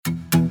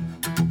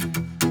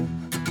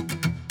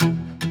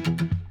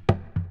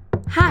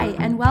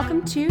and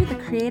welcome to the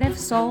Creative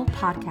Soul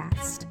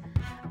Podcast.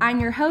 I'm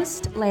your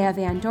host, Leah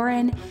Van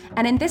Doren,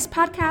 and in this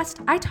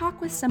podcast, I talk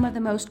with some of the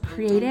most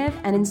creative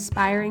and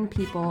inspiring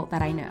people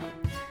that I know.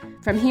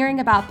 From hearing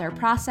about their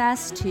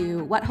process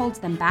to what holds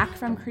them back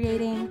from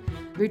creating,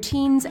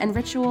 routines and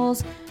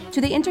rituals, to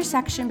the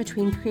intersection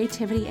between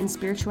creativity and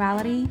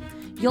spirituality,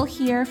 you'll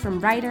hear from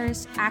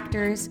writers,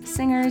 actors,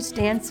 singers,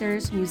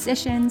 dancers,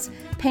 musicians,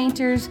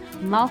 painters,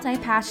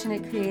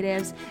 multi-passionate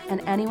creatives, and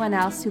anyone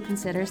else who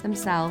considers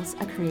themselves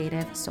a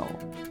creative soul.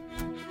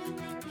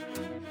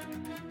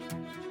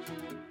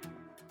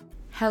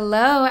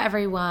 Hello,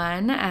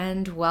 everyone,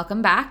 and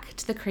welcome back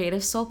to the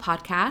Creative Soul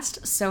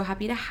Podcast. So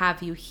happy to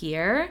have you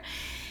here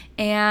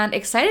and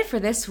excited for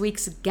this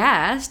week's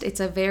guest. It's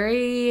a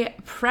very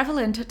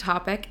prevalent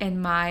topic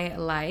in my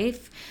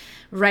life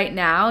right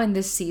now in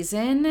this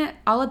season,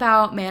 all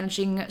about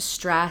managing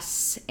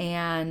stress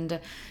and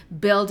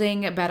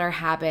building better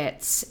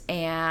habits.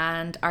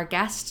 And our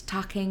guest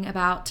talking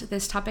about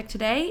this topic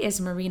today is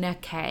Marina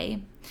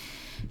K.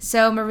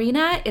 So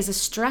Marina is a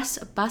stress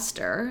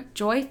buster,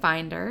 joy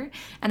finder,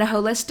 and a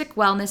holistic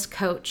wellness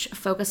coach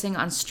focusing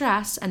on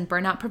stress and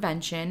burnout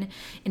prevention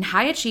in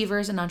high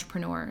achievers and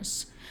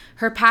entrepreneurs.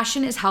 Her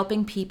passion is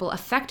helping people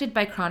affected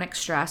by chronic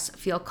stress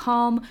feel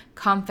calm,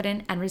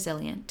 confident, and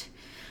resilient.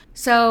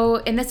 So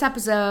in this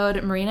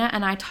episode, Marina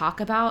and I talk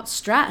about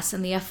stress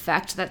and the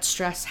effect that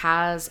stress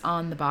has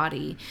on the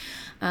body.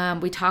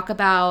 We talk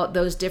about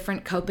those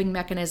different coping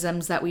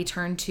mechanisms that we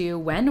turn to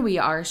when we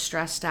are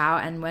stressed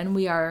out and when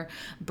we are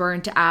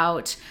burnt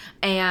out.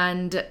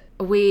 And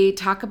we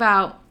talk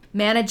about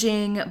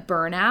managing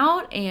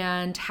burnout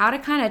and how to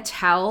kind of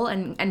tell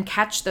and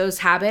catch those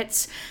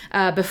habits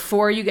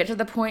before you get to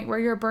the point where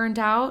you're burned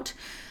out.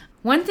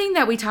 One thing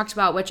that we talked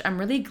about, which I'm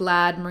really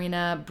glad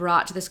Marina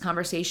brought to this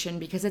conversation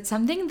because it's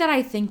something that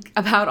I think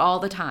about all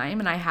the time,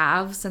 and I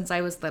have since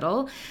I was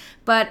little,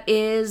 but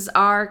is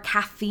our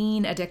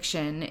caffeine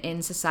addiction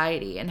in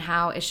society and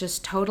how it's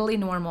just totally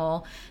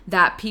normal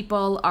that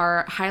people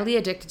are highly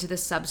addicted to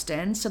this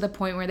substance to the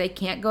point where they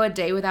can't go a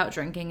day without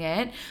drinking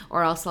it,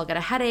 or else they'll get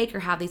a headache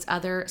or have these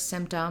other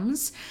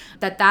symptoms,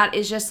 that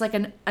is just like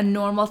a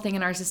normal thing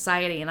in our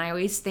society. And I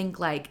always think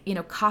like,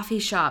 coffee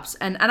shops,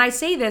 and I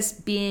say this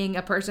being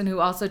a person who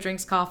also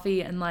drinks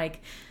coffee and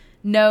like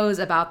knows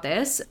about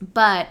this,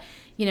 but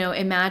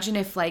imagine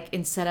if like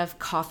instead of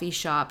coffee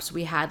shops,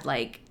 we had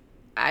like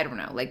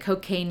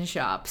cocaine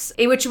shops,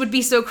 which would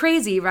be so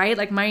crazy, right?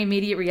 Like my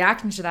immediate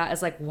reaction to that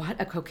is like,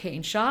 what, a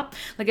cocaine shop?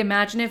 Like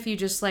imagine if you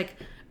just like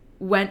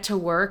went to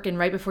work and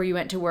right before you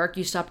went to work,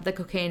 you stopped at the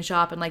cocaine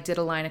shop and like did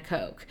a line of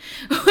coke,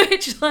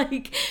 which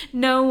like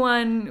no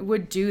one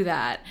would do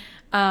that.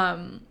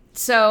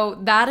 So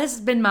that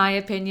has been my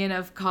opinion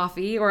of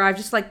coffee, or I've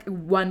just like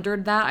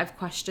wondered that. I've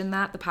questioned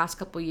that the past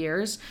couple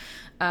years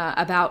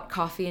about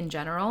coffee in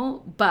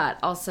general, but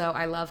also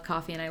I love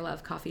coffee and I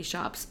love coffee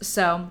shops.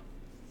 So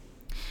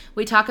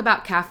we talk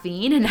about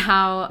caffeine and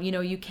how,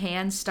 you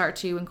can start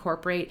to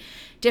incorporate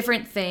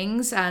different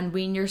things and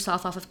wean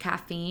yourself off of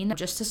caffeine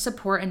just to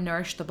support and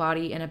nourish the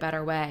body in a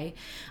better way.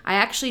 I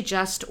actually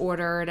just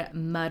ordered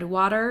mud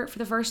water for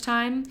the first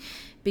time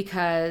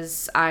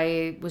because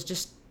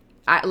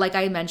like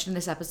I mentioned in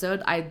this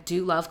episode, I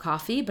do love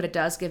coffee, but it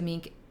does give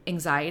me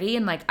anxiety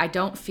and like I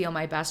don't feel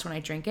my best when I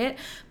drink it,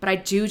 but I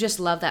do just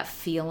love that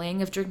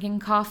feeling of drinking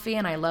coffee,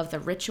 and I love the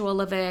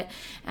ritual of it,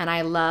 and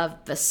I love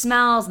the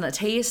smells and the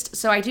taste.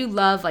 So I do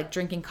love like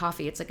drinking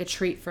coffee. It's like a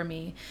treat for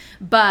me,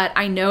 but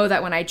I know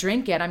that when I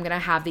drink it, I'm gonna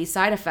have these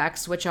side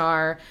effects, which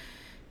are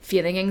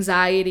feeling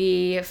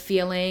anxiety,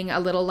 feeling a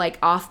little like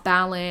off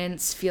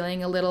balance,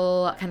 feeling a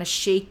little kind of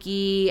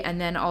shaky, and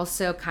then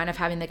also kind of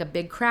having like a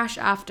big crash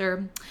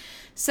after.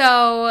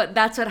 So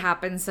that's what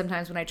happens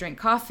sometimes when I drink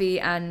coffee.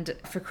 And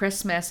for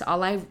Christmas,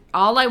 all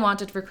I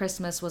wanted for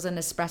Christmas was an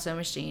espresso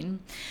machine.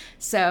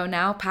 So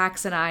now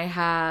Pax and I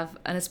have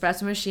an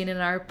espresso machine in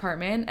our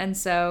apartment. And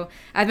so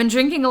I've been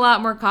drinking a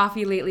lot more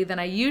coffee lately than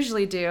I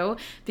usually do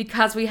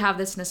because we have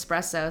this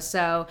Nespresso.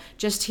 So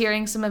just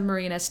hearing some of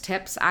Marina's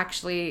tips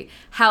actually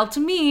helped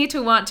me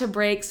to want to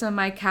break some of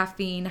my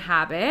caffeine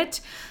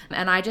habit.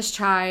 And I just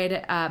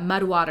tried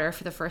mud water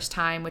for the first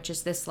time, which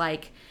is this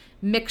like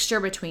mixture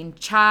between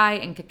chai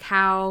and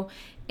cacao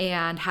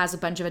and has a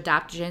bunch of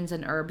adaptogens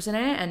and herbs in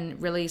it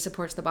and really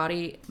supports the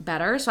body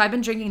better. So I've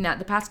been drinking that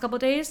the past couple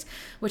of days,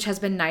 which has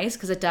been nice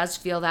because it does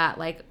feel that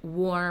like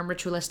warm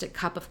ritualistic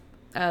cup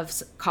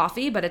of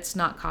coffee, but it's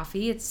not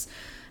coffee, it's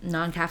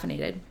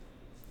non-caffeinated.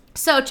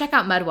 So check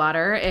out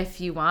Mudwater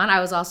if you want. I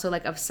was also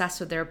like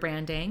obsessed with their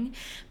branding,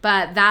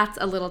 but that's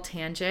a little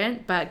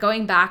tangent. But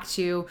going back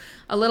to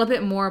a little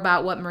bit more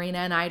about what Marina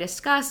and I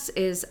discuss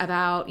is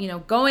about,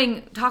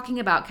 talking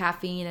about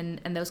caffeine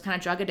and those kind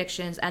of drug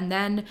addictions, and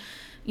then,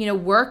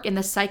 work in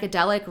the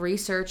psychedelic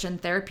research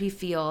and therapy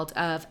field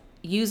of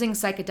using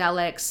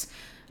psychedelics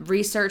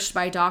researched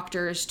by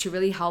doctors to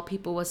really help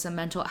people with some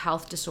mental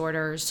health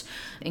disorders,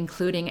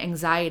 including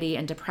anxiety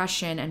and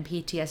depression and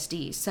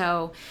PTSD.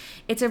 So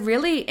it's a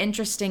really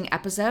interesting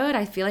episode.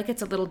 I feel like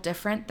it's a little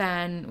different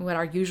than what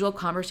our usual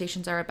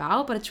conversations are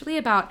about, but it's really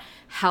about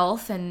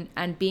health and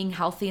being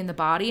healthy in the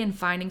body and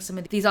finding some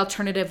of these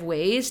alternative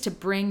ways to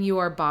bring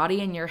your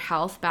body and your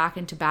health back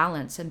into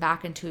balance and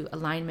back into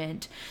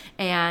alignment,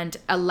 and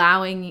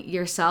allowing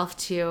yourself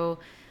to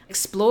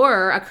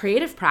explore a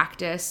creative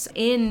practice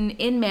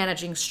in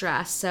managing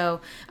stress. So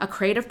a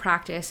creative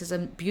practice is a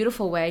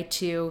beautiful way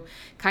to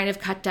kind of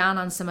cut down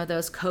on some of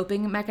those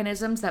coping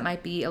mechanisms that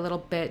might be a little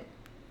bit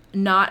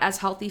not as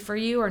healthy for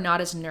you or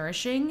not as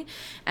nourishing.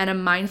 And a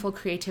mindful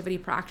creativity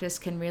practice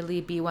can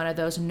really be one of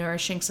those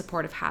nourishing,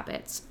 supportive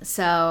habits.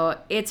 So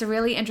it's a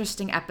really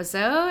interesting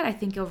episode. I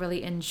think you'll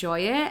really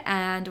enjoy it.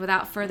 And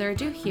without further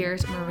ado,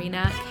 here's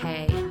Marina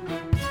K.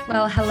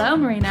 Well, hello,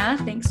 Marina.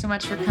 Thanks so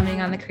much for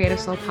coming on the Creative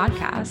Soul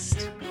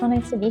podcast. So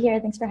nice to be here.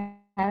 Thanks for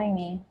having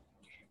me.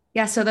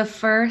 Yeah, so the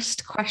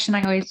first question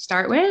I always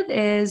start with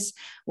is,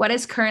 what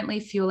is currently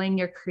fueling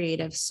your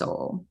creative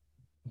soul?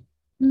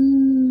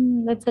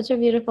 That's such a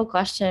beautiful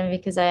question,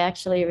 because I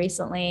actually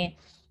recently,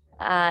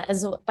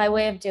 as by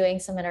way of doing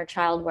some inner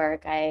child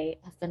work, I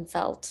have been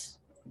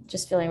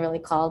just feeling really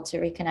called to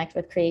reconnect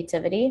with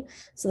creativity.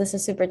 So this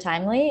is super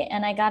timely.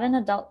 And I got an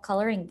adult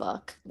coloring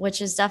book,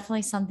 which is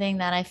definitely something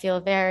that I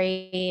feel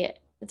very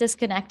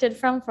disconnected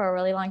from for a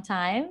really long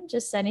time.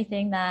 Just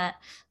anything that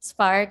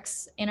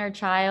sparks inner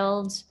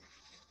child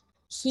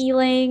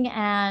healing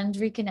and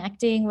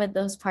reconnecting with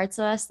those parts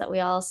of us that we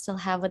all still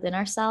have within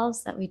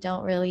ourselves that we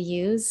don't really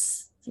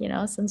use,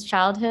 since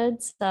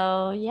childhood.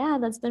 So yeah,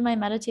 that's been my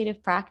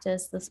meditative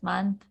practice this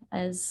month,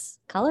 is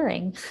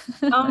coloring.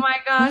 Oh my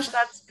gosh,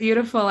 that's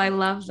beautiful. I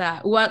love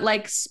that. What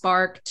like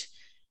sparked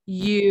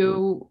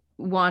you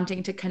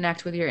wanting to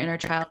connect with your inner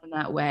child in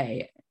that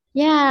way?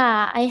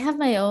 Yeah, I have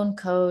my own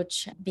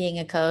coach. Being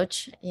a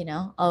coach,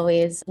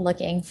 always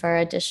looking for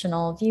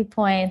additional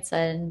viewpoints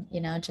and,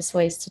 just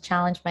ways to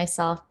challenge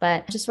myself.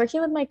 But just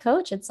working with my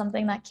coach, it's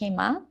something that came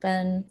up.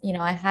 And,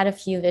 I had a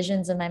few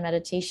visions in my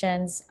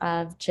meditations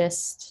of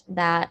just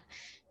that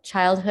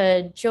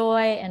childhood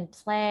joy and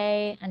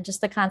play, and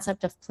just the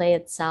concept of play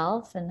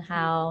itself, and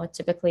how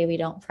typically we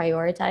don't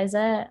prioritize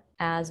it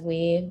as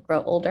we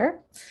grow older.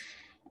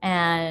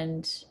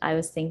 And I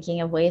was thinking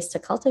of ways to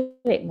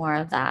cultivate more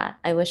of that.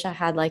 I wish I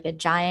had like a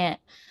giant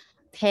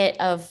pit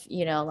of,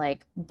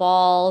 like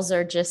balls,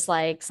 or just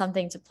like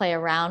something to play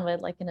around with,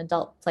 like an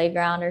adult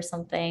playground or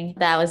something.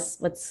 That was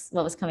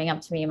what was coming up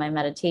to me in my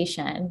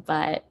meditation,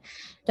 but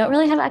don't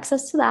really have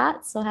access to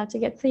that. So I have to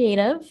get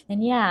creative.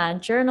 And yeah,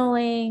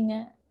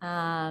 journaling,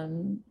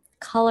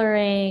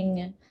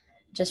 coloring,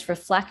 just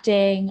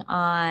reflecting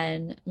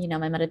on,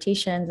 my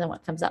meditations and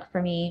what comes up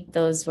for me.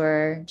 Those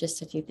were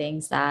just a few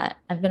things that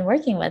I've been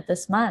working with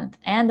this month.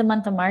 And the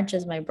month of March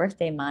is my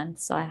birthday month.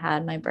 So I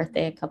had my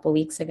birthday a couple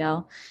weeks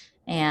ago.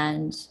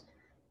 And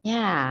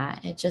yeah,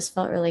 it just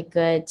felt really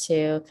good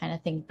to kind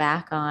of think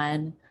back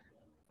on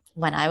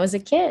when I was a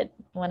kid,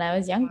 when I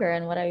was younger,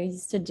 and what I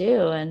used to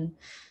do. And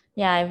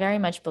yeah, I very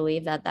much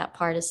believe that that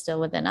part is still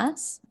within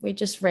us. We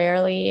just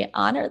rarely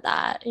honor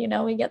that.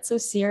 We get so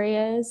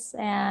serious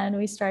and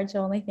we start to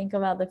only think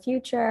about the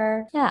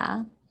future.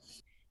 Yeah.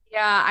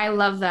 Yeah, I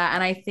love that.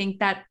 And I think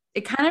that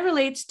it kind of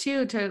relates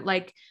too to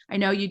like, I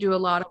know you do a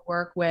lot of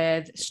work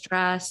with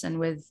stress and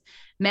with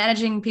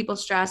managing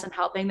people's stress and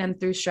helping them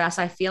through stress.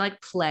 I feel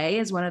like play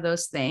is one of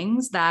those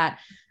things that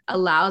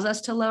allows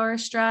us to lower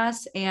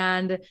stress.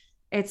 And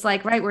it's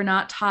like, right, we're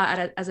not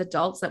taught as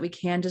adults that we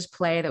can just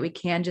play, that we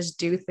can just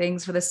do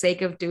things for the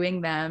sake of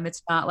doing them.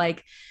 It's not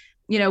like,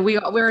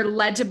 we're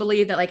led to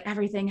believe that like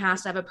everything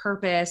has to have a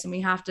purpose and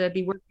we have to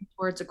be working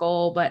towards a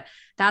goal. But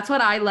that's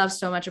what I love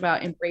so much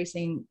about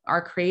embracing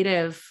our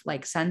creative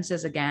like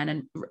senses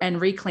again,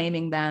 and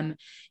reclaiming them,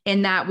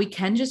 in that we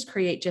can just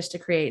create just to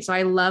create. So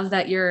I love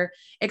that you're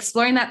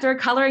exploring that through a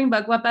coloring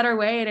book. What better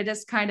way to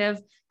just kind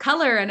of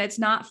color, and it's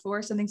not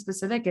for something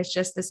specific. It's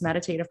just this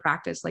meditative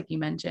practice, like you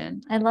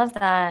mentioned. I love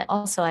that.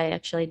 Also, I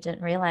actually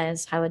didn't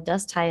realize how it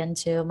does tie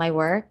into my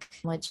work,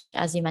 which,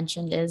 as you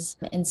mentioned, is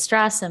in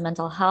stress and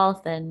mental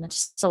health, and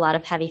just a lot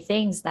of heavy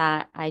things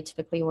that I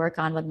typically work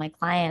on with my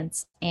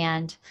clients.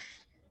 And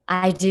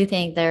I do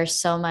think there's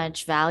so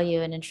much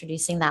value in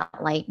introducing that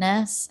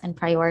lightness and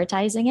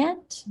prioritizing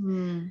it.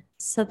 Mm.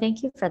 So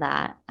thank you for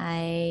that.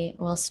 I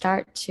will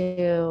start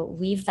to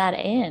weave that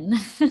in.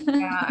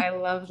 Yeah, I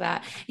love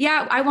that.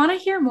 Yeah, I want to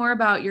hear more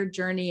about your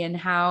journey and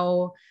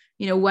how,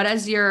 what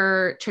has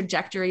your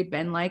trajectory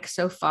been like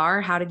so far?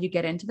 How did you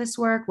get into this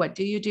work? What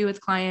do you do with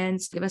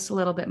clients? Give us a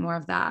little bit more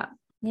of that.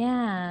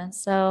 Yeah.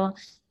 So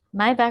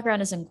my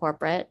background is in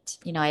corporate.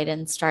 I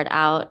didn't start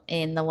out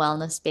in the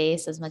wellness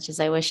space as much as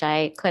I wish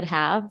I could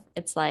have.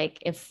 It's like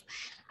if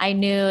I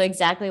knew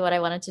exactly what I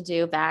wanted to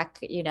do back,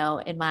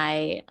 in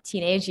my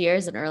teenage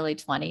years and early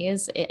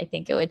 20s, I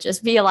think it would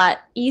just be a lot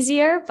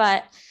easier.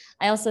 But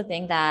I also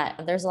think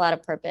that there's a lot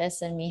of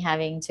purpose in me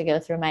having to go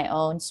through my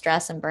own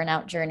stress and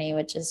burnout journey,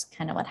 which is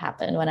kind of what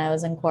happened when I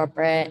was in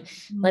corporate,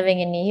 living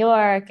in New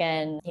York.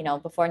 And,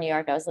 before New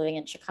York, I was living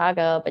in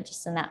Chicago, but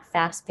just in that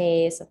fast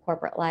pace of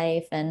corporate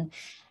life and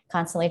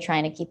constantly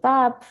trying to keep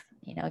up,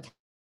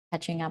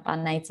 catching up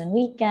on nights and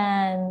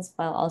weekends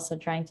while also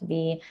trying to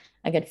be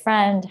a good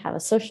friend, have a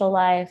social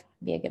life,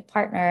 be a good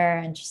partner,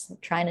 and just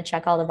trying to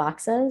check all the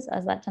boxes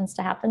as that tends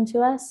to happen to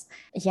us.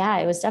 Yeah,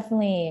 it was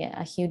definitely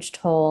a huge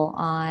toll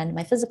on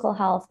my physical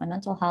health, my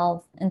mental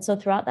health. And so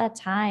throughout that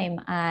time,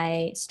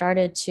 I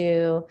started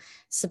to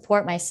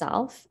support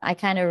myself. I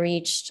kind of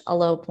reached a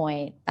low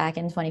point back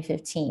in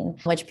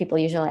 2015, which people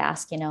usually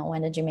ask,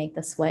 when did you make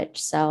the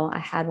switch? So I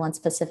had one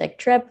specific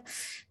trip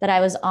that I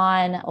was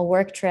on, a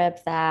work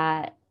trip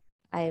that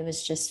I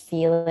was just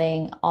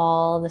feeling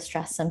all the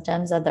stress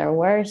symptoms of their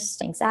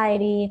worst: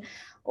 anxiety,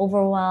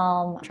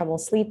 overwhelm, trouble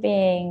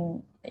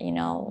sleeping,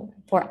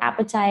 poor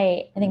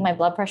appetite. I think my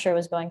blood pressure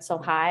was going so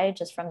high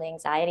just from the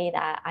anxiety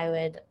that I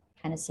would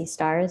kind of see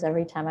stars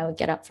every time I would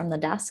get up from the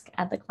desk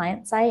at the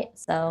client site.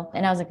 So,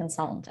 and I was a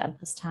consultant at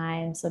this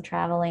time, so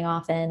traveling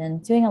often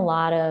and doing a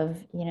lot of,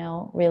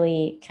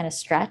 really kind of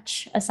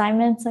stretch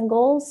assignments and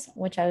goals,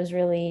 which I was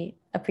really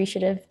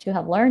appreciative to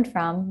have learned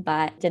from,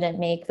 but didn't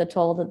make the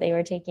toll that they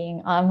were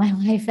taking on my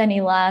life any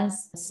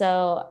less.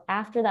 So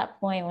after that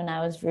point, when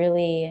I was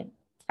really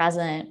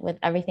present with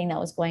everything that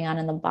was going on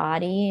in the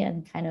body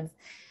and kind of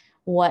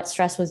what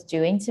stress was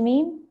doing to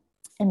me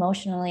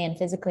emotionally and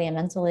physically and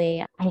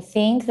mentally, I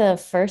think the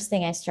first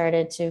thing I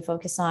started to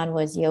focus on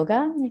was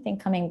yoga. I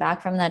think coming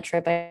back from that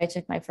trip, I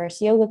took my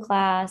first yoga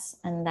class,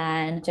 and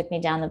then took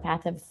me down the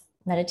path of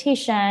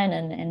meditation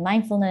and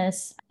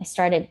mindfulness. I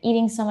started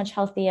eating so much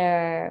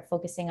healthier,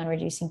 focusing on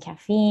reducing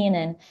caffeine.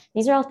 And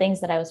these are all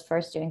things that I was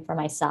first doing for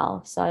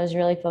myself. So I was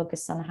really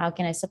focused on how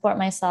can I support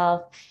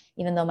myself,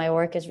 even though my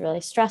work is really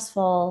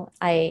stressful.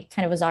 I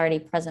kind of was already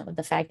present with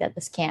the fact that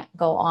this can't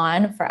go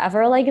on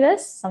forever like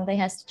this. Something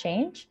has to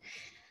change.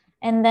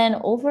 And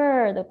then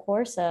over the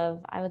course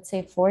of, I would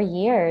say, 4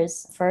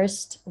 years,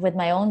 first with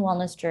my own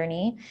wellness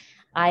journey,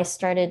 I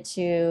started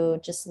to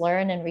just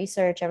learn and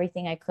research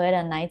everything I could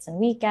on nights and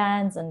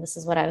weekends. And this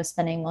is what I was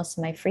spending most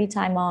of my free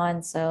time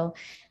on. So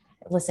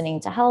listening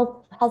to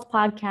health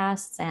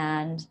podcasts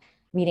and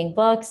reading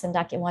books and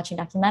watching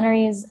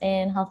documentaries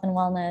in health and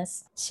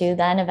wellness, to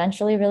then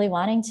eventually really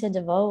wanting to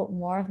devote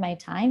more of my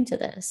time to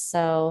this.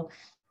 So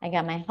I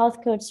got my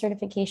health coach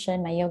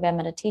certification, my yoga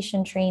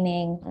meditation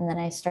training, and then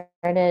I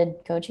started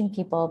coaching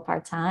people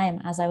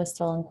part-time as I was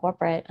still in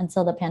corporate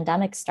until the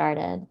pandemic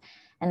started.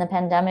 And the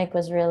pandemic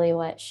was really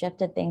what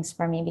shifted things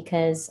for me,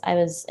 because I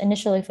was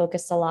initially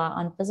focused a lot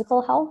on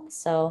physical health.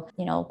 So,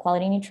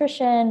 quality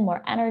nutrition,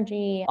 more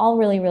energy, all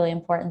really, really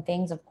important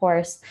things, of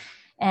course.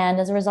 And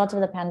as a result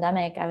of the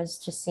pandemic, I was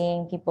just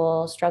seeing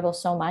people struggle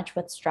so much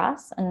with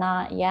stress and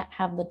not yet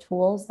have the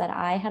tools that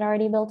I had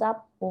already built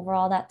up over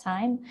all that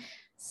time.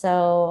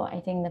 So I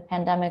think the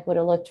pandemic would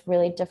have looked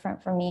really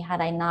different for me had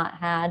I not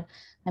had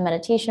my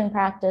meditation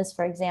practice,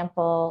 for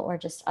example, or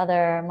just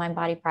other mind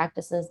body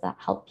practices that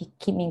help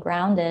keep me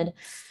grounded.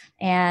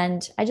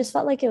 And I just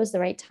felt like it was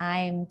the right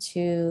time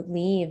to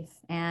leave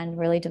and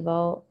really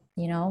devote,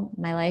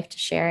 my life to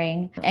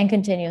sharing and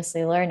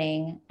continuously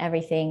learning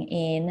everything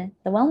in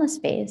the wellness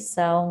space.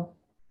 So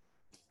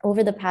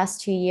over the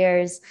past 2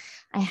 years,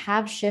 I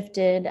have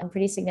shifted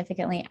pretty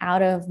significantly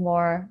out of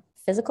more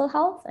physical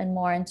health and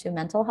more into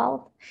mental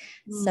health.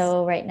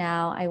 So right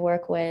now I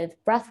work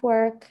with breath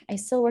work. I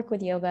still work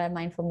with yoga and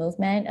mindful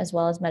movement as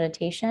well as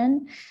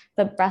meditation,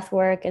 but breath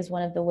work is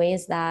one of the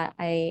ways that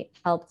I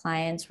help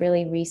clients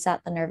really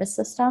reset the nervous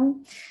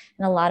system.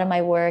 And a lot of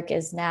my work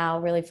is now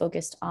really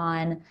focused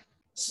on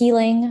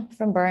healing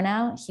from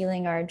burnout,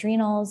 healing our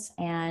adrenals,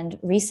 and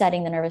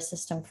resetting the nervous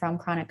system from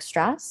chronic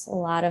stress. A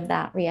lot of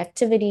that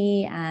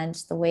reactivity and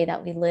the way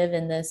that we live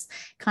in this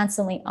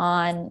constantly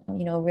on,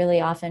 really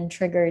often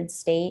triggered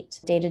state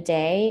day to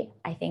day,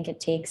 I think it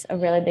takes a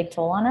really big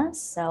toll on us.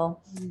 So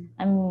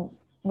I'm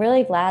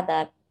really glad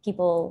that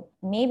people,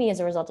 maybe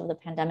as a result of the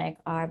pandemic,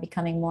 are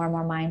becoming more and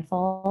more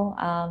mindful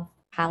of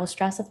how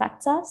stress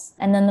affects us.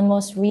 And then the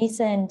most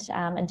recent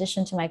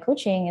addition to my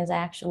coaching is I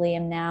actually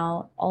am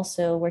now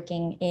also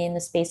working in the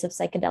space of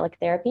psychedelic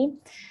therapy.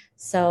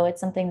 So it's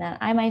something that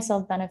I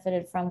myself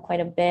benefited from quite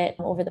a bit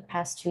over the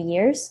past 2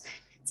 years.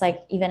 It's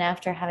like, even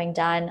after having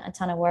done a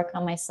ton of work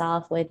on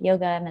myself with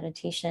yoga,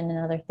 meditation, and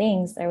other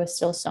things, there was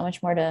still so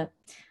much more to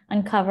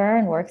uncover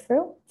and work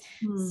through.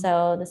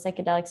 So the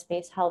psychedelic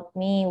space helped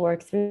me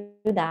work through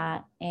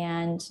that.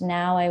 And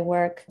now I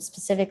work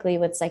specifically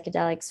with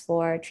psychedelics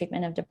for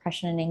treatment of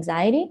depression and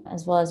anxiety,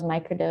 as well as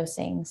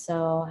microdosing.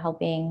 So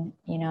helping,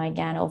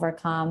 again,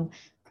 overcome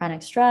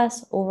chronic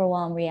stress,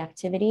 overwhelm,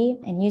 reactivity,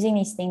 and using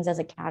these things as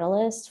a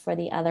catalyst for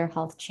the other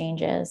health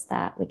changes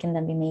that we can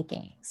then be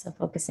making. So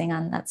focusing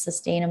on that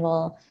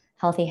sustainable,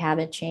 healthy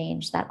habit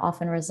change that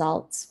often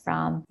results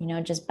from,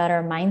 just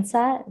better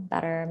mindset,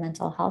 better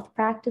mental health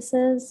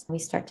practices. We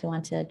start to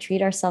want to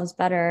treat ourselves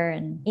better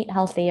and eat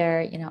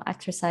healthier,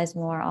 exercise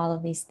more, all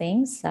of these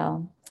things.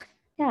 So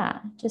Yeah,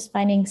 just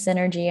finding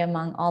synergy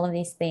among all of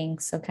these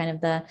things. So kind of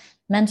the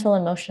mental,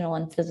 emotional,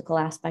 and physical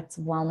aspects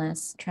of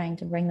wellness, trying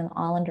to bring them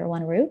all under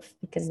one roof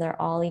because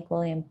they're all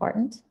equally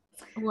important.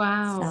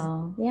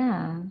 Wow. So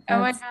yeah, Oh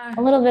my that's a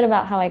God. little bit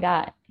about how I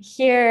got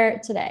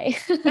here today.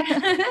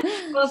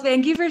 Well,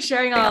 thank you for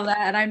sharing all of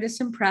that. And I'm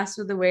just impressed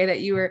with the way that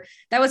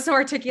that was so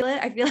articulate.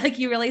 I feel like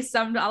you really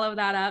summed all of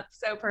that up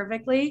so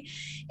perfectly.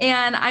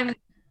 And and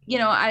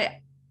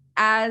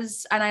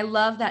I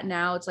love that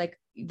now it's like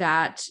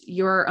that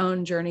your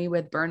own journey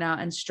with burnout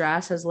and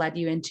stress has led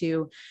you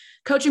into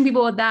coaching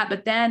people with that,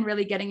 but then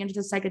really getting into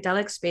the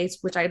psychedelic space,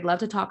 which I'd love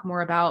to talk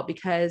more about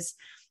because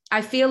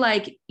I feel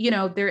like,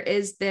 there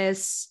is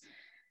this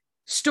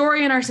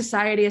story in our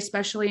society,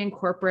 especially in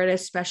corporate,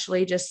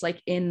 especially just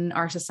like in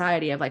our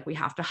society of like, we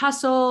have to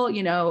hustle,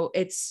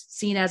 it's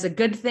seen as a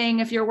good thing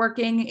if you're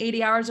working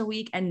 80 hours a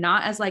week and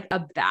not as like a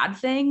bad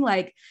thing.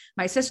 Like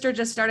my sister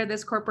just started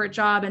this corporate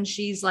job and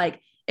she's like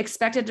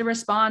expected to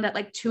respond at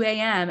like 2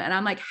 a.m. And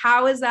I'm like,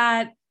 how is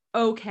that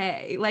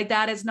okay? Like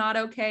that is not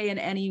okay in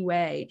any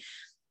way.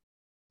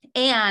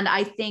 And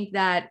I think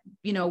that,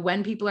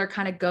 when people are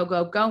kind of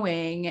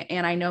going,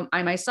 and I know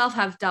I myself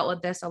have dealt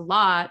with this a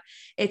lot,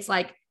 it's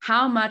like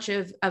how much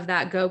of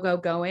that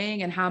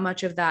going and how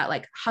much of that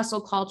like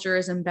hustle culture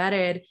is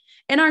embedded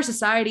in our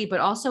society, but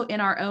also in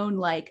our own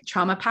like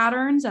trauma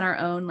patterns and our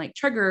own like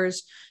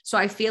triggers. So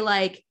I feel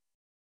like,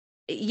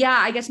 yeah,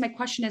 I guess my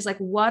question is like,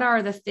 what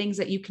are the things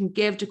that you can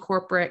give to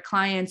corporate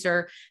clients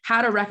or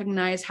how to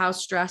recognize how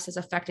stress is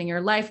affecting your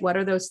life? What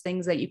are those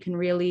things that you can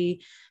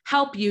really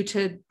help you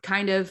to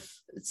kind of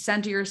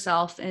center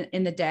yourself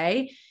in the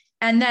day?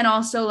 And then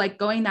also like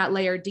going that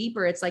layer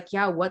deeper, it's like,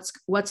 yeah,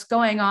 what's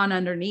going on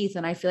underneath?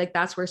 And I feel like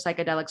that's where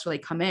psychedelics really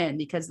come in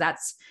because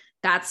that's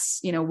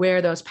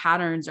where those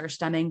patterns are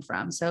stemming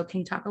from. So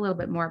can you talk a little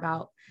bit more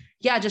about,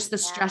 yeah, just the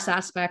stress Yeah.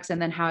 aspects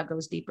and then how it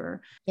goes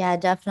deeper? Yeah,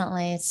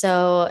 definitely.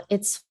 So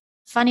it's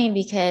funny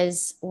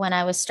because when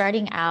I was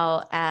starting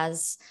out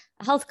as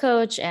a health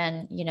coach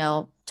and,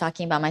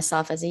 talking about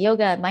myself as a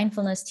yoga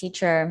mindfulness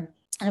teacher,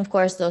 and of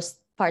course, those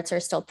parts are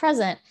still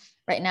present.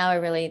 Right now, I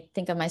really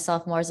think of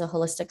myself more as a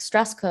holistic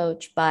stress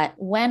coach. But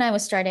when I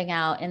was starting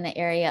out in the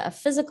area of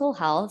physical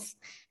health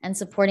and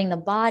supporting the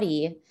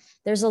body,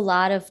 there's a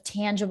lot of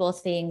tangible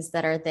things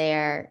that are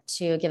there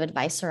to give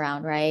advice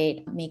around,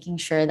 right? Making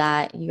sure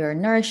that you're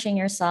nourishing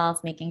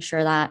yourself, making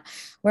sure that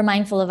we're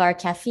mindful of our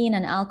caffeine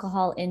and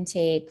alcohol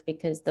intake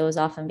because those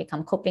often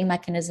become coping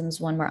mechanisms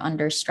when we're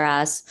under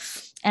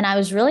stress. And I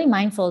was really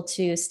mindful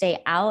to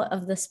stay out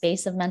of the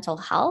space of mental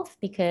health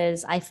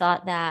because I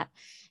thought that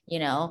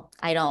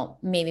I don't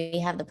maybe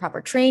have the proper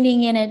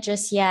training in it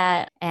just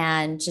yet,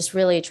 and just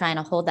really trying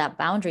to hold that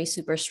boundary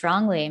super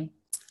strongly.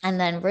 And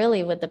then,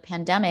 really, with the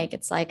pandemic,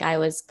 it's like I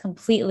was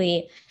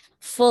completely,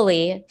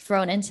 fully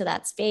thrown into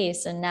that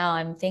space. And now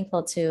I'm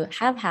thankful to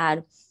have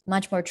had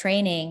much more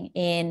training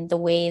in the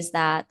ways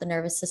that the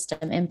nervous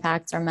system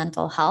impacts our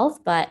mental health.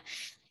 But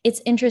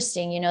it's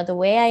interesting, the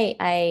way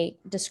I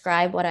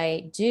describe what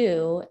I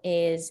do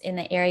is in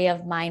the area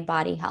of mind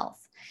body health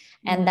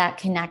and that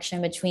connection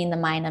between the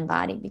mind and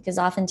body, because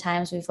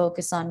oftentimes we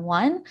focus on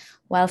one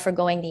while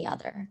forgoing the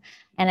other.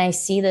 And I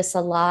see this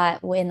a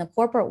lot in the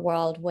corporate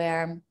world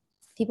where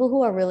people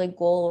who are really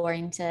goal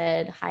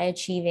oriented, high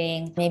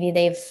achieving, maybe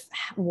they've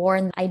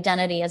worn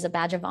identity as a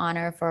badge of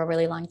honor for a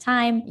really long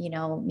time,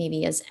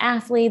 maybe as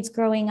athletes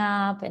growing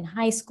up in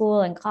high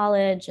school and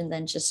college, and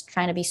then just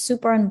trying to be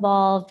super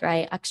involved,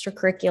 right?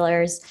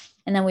 Extracurriculars.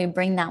 And then we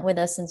bring that with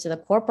us into the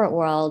corporate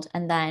world.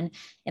 And then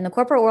in the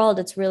corporate world,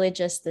 it's really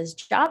just this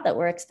job that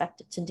we're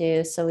expected to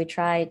do. So we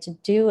try to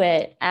do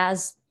it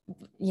as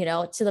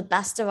to the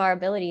best of our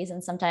abilities.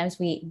 And sometimes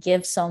we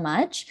give so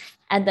much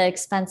at the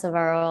expense of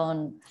our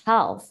own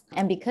health.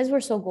 And because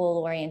we're so goal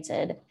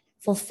oriented,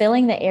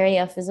 fulfilling the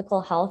area of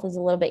physical health is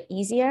a little bit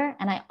easier.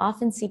 And I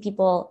often see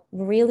people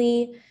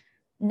really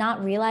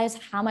not realize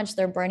how much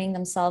they're burning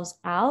themselves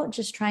out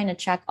just trying to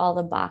check all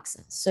the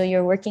boxes. So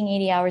you're working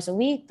 80 hours a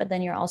week, but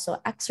then you're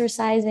also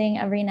exercising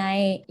every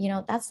night.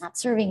 That's not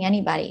serving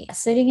anybody.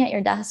 Sitting at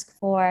your desk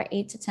for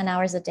 8 to 10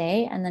 hours a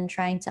day and then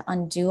trying to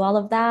undo all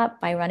of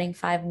that by running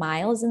 5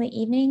 miles in the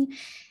evening,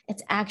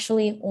 it's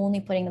actually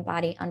only putting the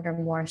body under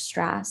more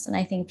stress. And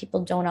I think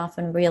people don't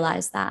often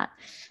realize that.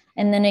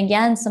 And then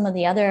again, some of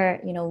the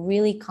other,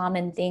 really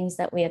common things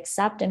that we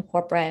accept in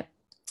corporate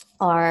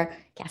are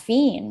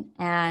caffeine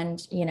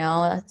and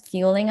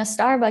fueling a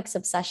Starbucks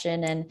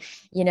obsession and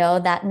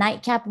that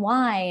nightcap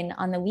wine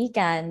on the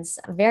weekends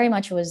very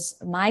much was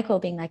my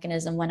coping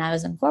mechanism when I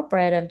was in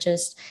corporate, of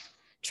just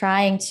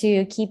trying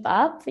to keep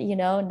up,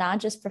 not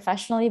just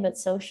professionally but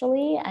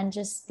socially. And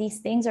just these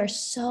things are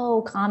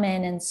so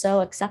common and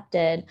so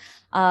accepted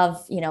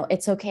of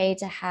it's okay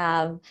to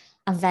have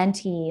a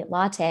venti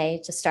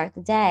latte to start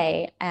the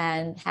day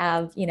and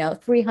have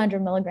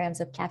 300 milligrams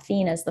of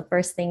caffeine as the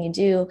first thing you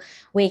do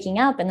waking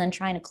up, and then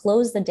trying to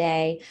close the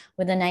day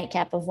with a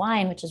nightcap of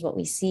wine, which is what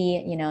we see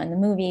in the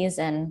movies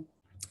and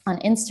on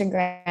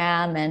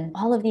Instagram, and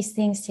all of these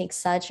things take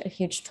such a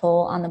huge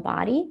toll on the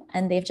body,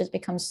 and they've just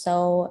become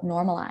so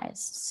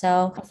normalized.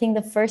 So I think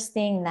the first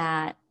thing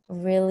that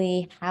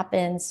really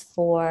happens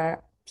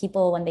for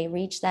people when they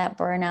reach that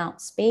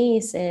burnout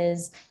space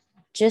is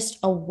just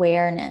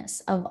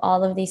awareness of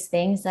all of these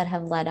things that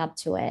have led up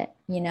to it,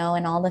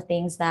 and all the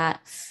things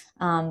that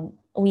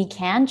we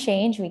can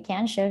change, we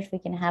can shift, we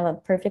can have a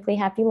perfectly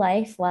happy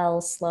life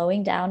while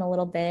slowing down a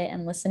little bit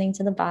and listening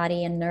to the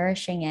body and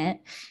nourishing it.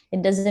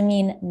 It doesn't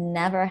mean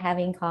never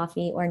having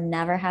coffee or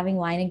never having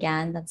wine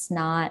again. That's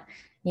not,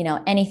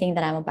 anything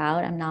that I'm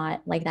about. I'm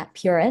not like that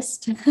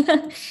purist.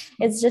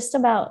 It's just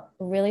about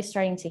really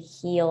starting to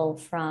heal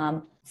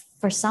from,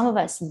 for some of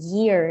us,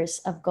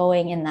 years of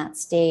going in that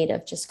state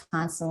of just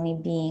constantly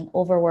being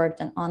overworked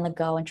and on the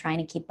go and trying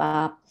to keep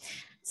up.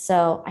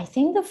 So I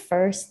think the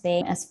first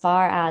thing, as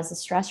far as the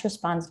stress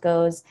response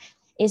goes,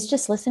 is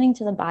just listening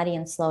to the body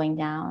and slowing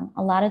down.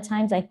 A lot of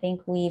times I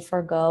think we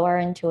forgo our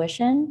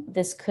intuition.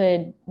 This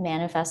could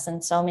manifest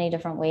in so many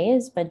different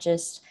ways, but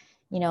just,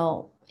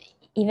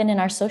 even in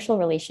our social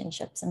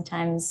relationships,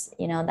 sometimes,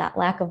 that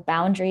lack of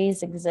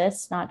boundaries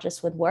exists, not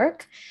just with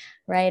work,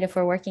 right? If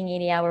we're working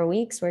 80-hour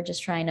weeks, we're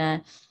just trying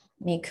to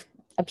make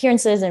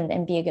appearances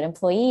and be a good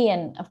employee.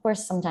 And of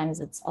course, sometimes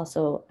it's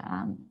also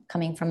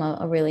coming from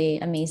a really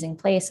amazing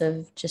place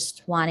of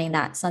just wanting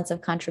that sense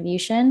of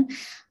contribution.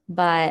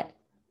 But,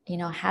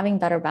 having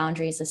better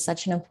boundaries is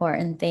such an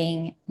important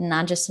thing,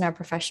 not just in our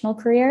professional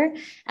career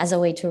as a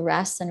way to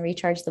rest and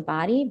recharge the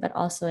body, but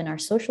also in our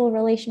social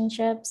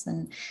relationships.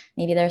 And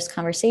maybe there's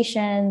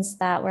conversations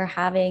that we're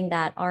having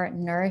that aren't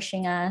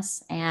nourishing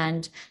us,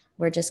 and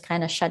we're just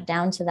kind of shut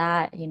down to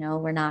that.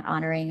 We're not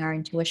honoring our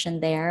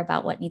intuition there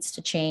about what needs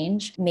to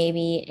change.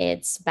 Maybe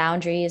it's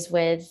boundaries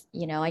with,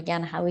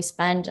 again, how we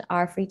spend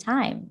our free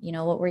time,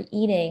 what we're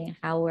eating,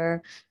 how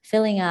we're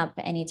filling up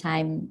any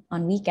time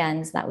on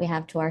weekends that we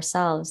have to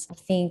ourselves. I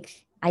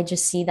think I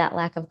just see that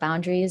lack of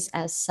boundaries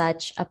as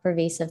such a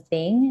pervasive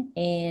thing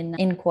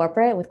in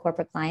corporate, with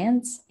corporate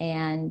clients,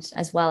 and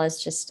as well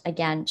as just,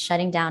 again,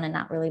 shutting down and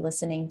not really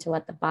listening to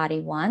what the body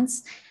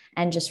wants,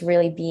 and just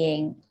really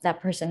being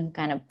that person who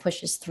kind of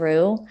pushes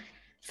through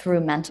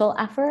mental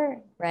effort,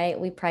 right?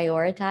 We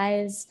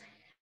prioritize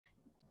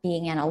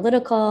being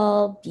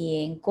analytical,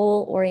 being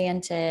goal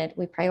oriented.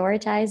 We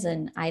prioritize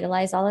and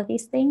idolize all of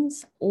these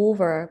things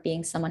over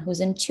being someone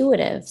who's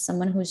intuitive,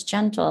 someone who's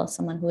gentle,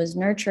 someone who is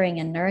nurturing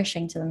and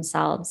nourishing to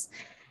themselves.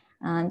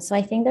 So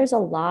I think there's a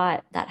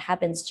lot that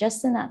happens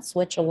just in that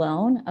switch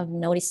alone of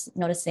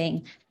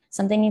noticing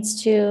something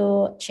needs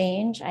to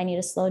change. I need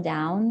to slow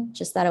down.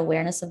 Just that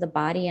awareness of the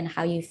body and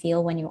how you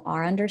feel when you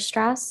are under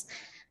stress.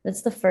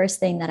 That's the first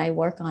thing that I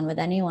work on with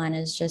anyone,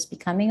 is just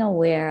becoming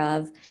aware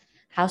of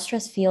how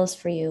stress feels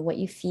for you, what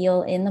you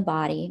feel in the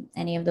body,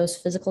 any of those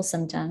physical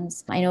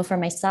symptoms. I know for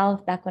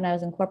myself, back when I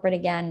was in corporate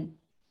again,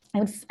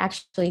 I would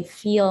actually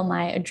feel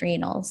my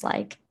adrenals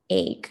like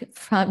ache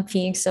from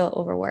being so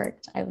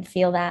overworked. I would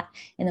feel that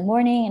in the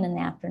morning and in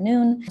the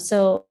afternoon.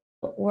 So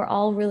we're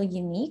all really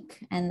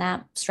unique, and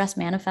that stress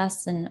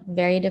manifests in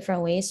very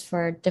different ways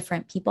for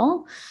different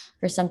people.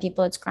 For some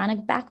people, it's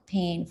chronic back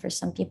pain. For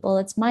some people,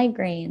 it's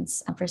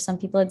migraines. For some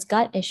people, it's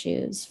gut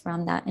issues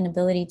from that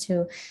inability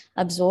to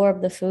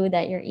absorb the food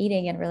that you're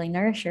eating and really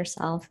nourish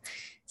yourself.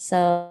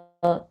 So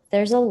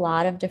there's a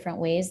lot of different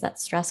ways that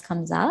stress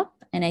comes up.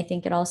 And I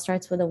think it all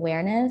starts with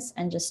awareness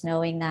and just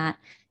knowing that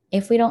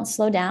if we don't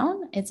slow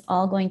down, it's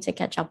all going to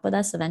catch up with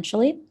us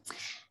eventually.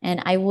 And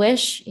I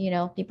wish,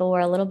 people were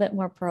a little bit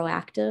more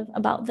proactive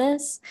about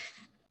this.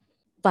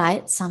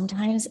 But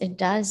sometimes it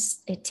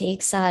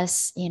takes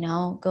us,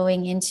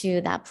 going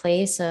into that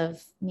place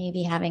of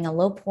maybe having a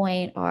low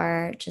point,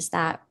 or just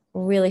that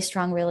really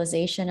strong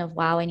realization of,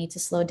 wow, I need to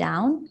slow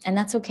down. And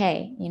that's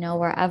okay.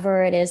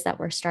 Wherever it is that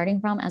we're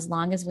starting from, as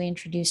long as we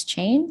introduce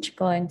change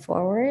going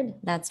forward,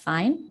 that's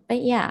fine.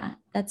 But yeah,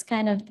 that's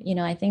kind of,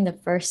 I think the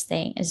first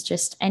thing is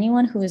just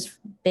anyone who has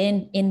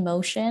been in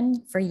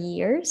motion for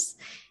years,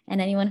 and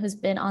anyone who's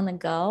been on the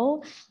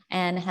go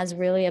and has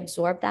really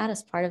absorbed that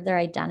as part of their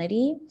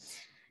identity,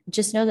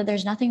 just know that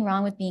there's nothing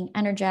wrong with being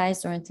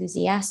energized or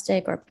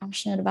enthusiastic or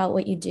passionate about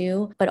what you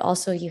do, but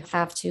also you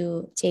have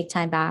to take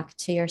time back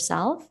to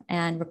yourself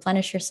and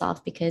replenish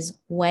yourself, because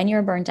when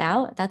you're burnt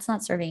out, that's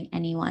not serving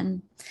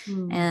anyone.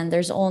 And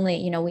there's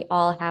only, we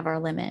all have our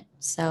limit.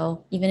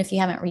 So even if you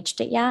haven't reached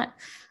it yet,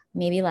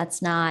 maybe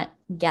let's not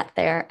get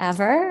there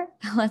ever.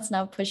 Let's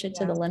not push it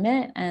to the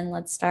limit, and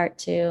let's start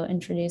to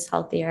introduce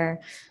healthier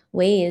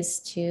ways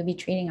to be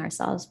treating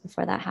ourselves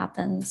before that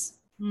happens.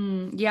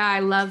 Yeah, I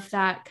love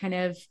that kind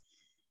of,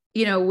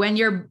 when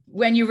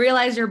you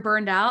realize you're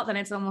burned out, then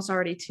it's almost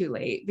already too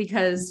late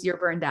because you're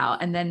burned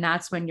out. And then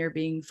that's when you're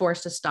being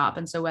forced to stop.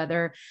 And so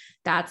whether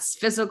that's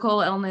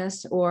physical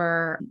illness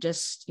or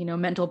just,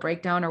 mental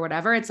breakdown or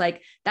whatever, it's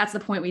like, that's the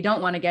point we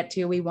don't want to get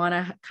to. We want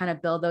to kind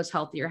of build those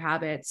healthier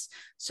habits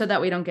so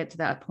that we don't get to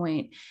that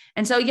point.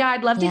 And so, yeah,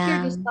 I'd love to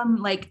hear just some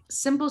like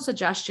simple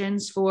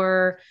suggestions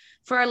for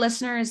our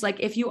listeners. Like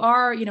if you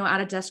are,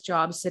 at a desk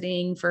job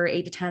sitting for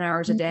 8 to 10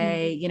 hours a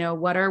day,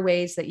 what are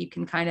ways that you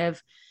can kind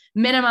of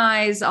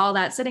minimize all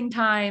that sitting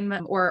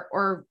time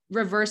or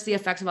reverse the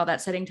effects of all that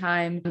sitting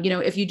time.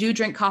 If you do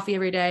drink coffee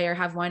every day or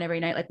have wine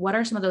every night, like what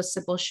are some of those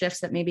simple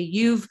shifts that maybe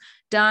you've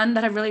done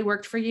that have really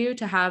worked for you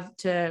to have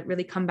to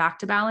really come back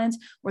to balance,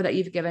 or that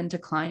you've given to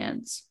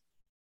clients?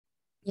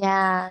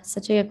 Yeah,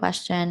 such a good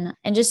question.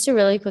 And just to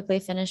really quickly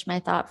finish my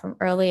thought from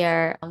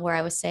earlier, where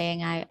I was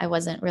saying I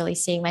wasn't really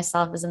seeing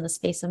myself as in the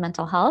space of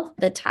mental health,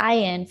 the tie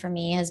in for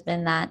me has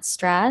been that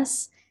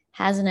stress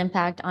has an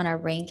impact on our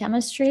brain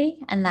chemistry,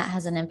 and that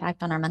has an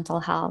impact on our mental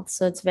health.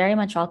 So it's very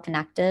much all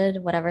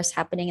connected. Whatever's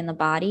happening in the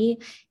body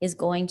is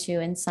going to,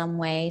 in some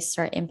way,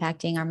 start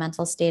impacting our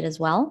mental state as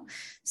well.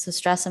 So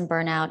stress and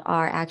burnout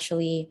are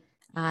actually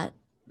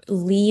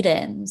lead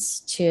ins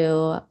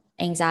to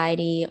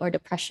anxiety or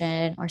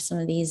depression or some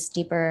of these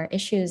deeper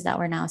issues that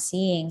we're now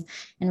seeing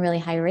in really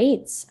high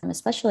rates,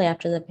 especially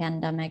after the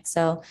pandemic.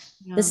 So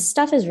Yeah. this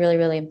stuff is really,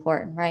 really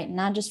important, right?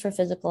 Not just for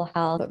physical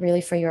health, but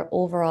really for your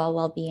overall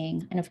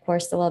well-being. And of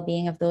course, the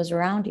well-being of those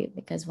around you,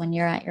 because when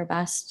you're at your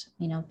best,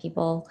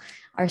 people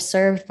are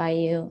served by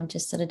you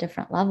just at a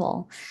different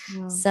level.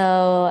 Yeah.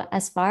 So,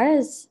 as far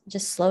as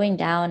just slowing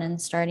down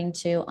and starting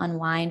to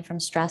unwind from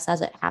stress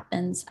as it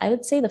happens, I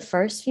would say the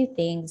first few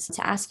things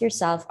to ask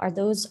yourself are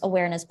those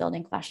awareness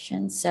building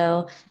questions.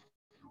 So,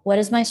 what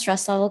is my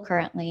stress level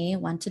currently?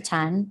 1 to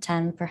 10,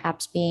 10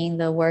 perhaps being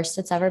the worst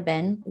it's ever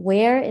been.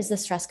 Where is the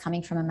stress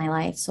coming from in my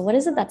life? So, what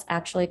is it that's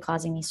actually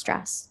causing me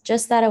stress?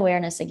 Just that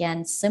awareness,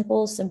 again,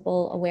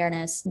 simple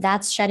awareness,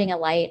 that's shedding a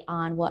light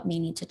on what may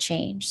need to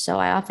change. So,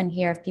 I often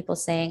hear of people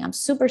saying, I'm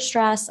super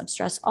stressed. I'm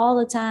stressed all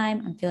the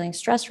time. I'm feeling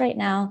stressed right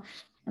now.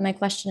 And my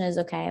question is,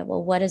 okay,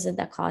 well, what is it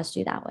that caused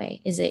you that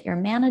way? Is it your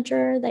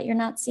manager that you're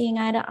not seeing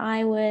eye to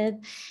eye with?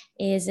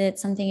 Is it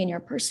something in your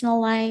personal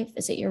life?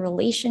 Is it your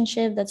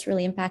relationship that's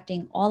really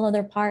impacting all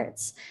other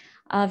parts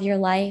of your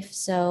life?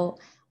 So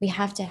we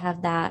have to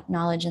have that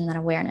knowledge and that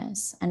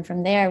awareness. And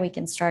from there, we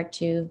can start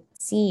to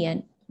see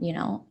and,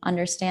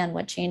 understand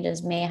what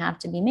changes may have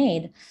to be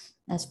made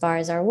as far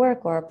as our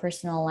work or our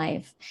personal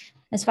life.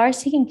 As far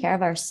as taking care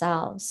of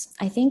ourselves,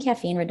 I think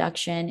caffeine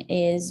reduction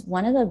is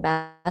one of the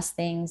best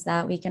things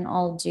that we can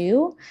all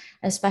do,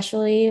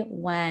 especially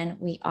when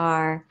we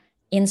are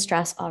in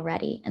stress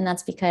already. And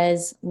that's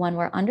because when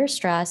we're under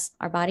stress,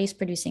 our body's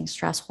producing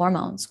stress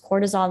hormones,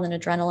 cortisol and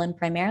adrenaline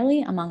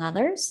primarily, among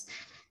others.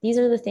 These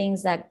are the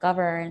things that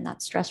govern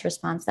that stress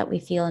response that we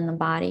feel in the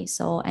body.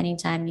 So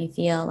anytime you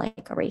feel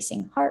like a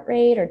racing heart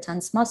rate or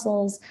tense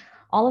muscles,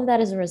 all of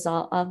that is a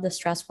result of the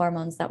stress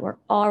hormones that we're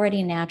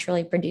already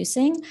naturally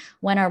producing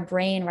when our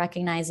brain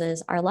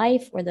recognizes our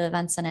life or the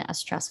events in it as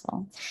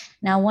stressful.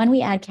 Now, when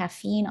we add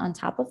caffeine on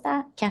top of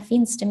that,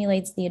 caffeine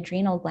stimulates the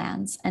adrenal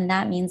glands, and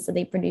that means that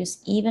they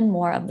produce even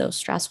more of those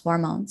stress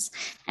hormones.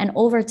 And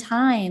over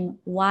time,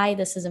 why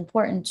this is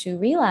important to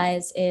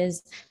realize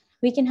is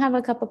we can have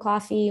a cup of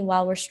coffee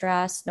while we're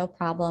stressed, no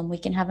problem. We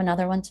can have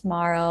another one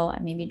tomorrow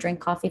and maybe drink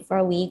coffee for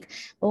a week.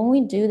 But when we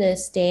do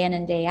this day in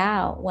and day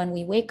out, when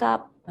we wake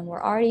up and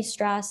we're already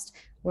stressed,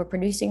 we're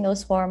producing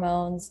those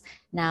hormones.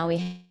 Now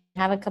we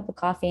have a cup of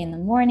coffee in the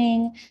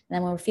morning, and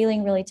then when we're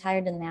feeling really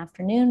tired in the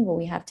afternoon, but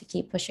we have to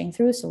keep pushing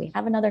through. So we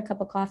have another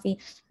cup of coffee.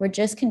 We're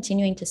just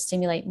continuing to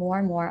stimulate more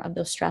and more of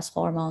those stress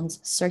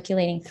hormones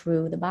circulating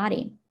through the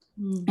body.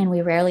 And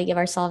we rarely give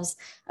ourselves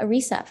a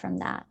reset from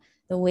that.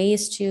 The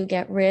ways to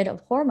get rid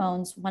of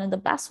hormones, one of the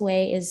best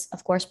way is,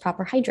 of course,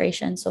 proper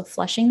hydration. So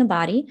flushing the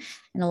body.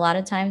 And a lot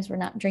of times we're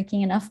not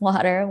drinking enough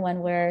water when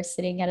we're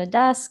sitting at a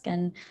desk.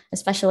 And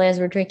especially as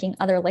we're drinking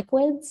other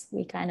liquids,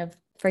 we kind of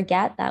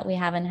forget that we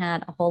haven't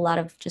had a whole lot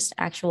of just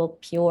actual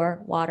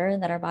pure water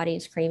that our body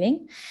is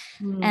craving.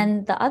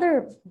 And the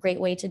other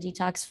great way to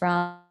detox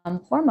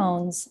from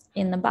hormones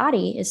in the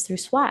body is through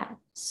sweat.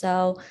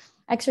 So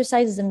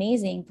exercise is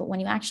amazing, but when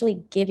you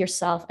actually give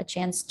yourself a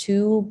chance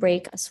to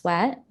break a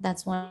sweat,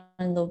 that's one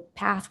of the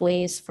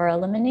pathways for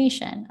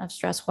elimination of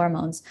stress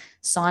hormones.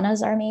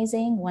 Saunas are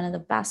amazing. One of the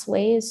best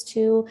ways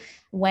to,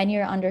 when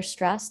you're under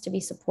stress, to be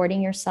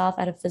supporting yourself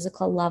at a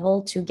physical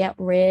level to get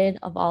rid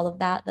of all of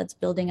that that's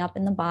building up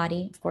in the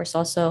body. Of course,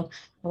 also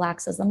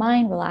relaxes the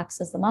mind,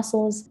 relaxes the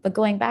muscles. But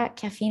going back,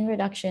 caffeine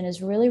reduction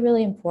is really,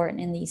 really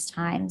important in these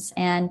times.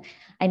 And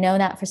I know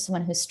that for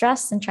someone who's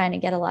stressed and trying to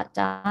get a lot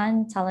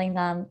done, telling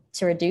them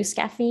to reduce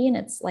caffeine,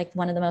 it's like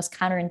one of the most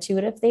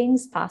counterintuitive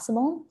things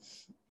possible.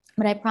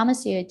 But I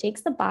promise you, it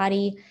takes the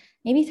body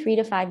maybe 3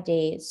 to 5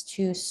 days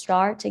to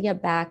start to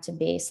get back to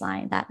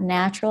baseline, that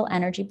natural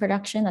energy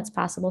production that's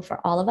possible for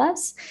all of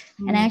us.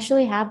 And I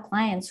actually have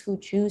clients who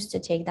choose to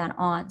take that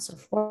on. So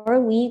for a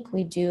week,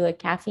 we do a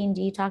caffeine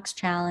detox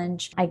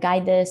challenge. I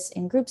guide this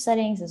in group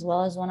settings as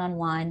well as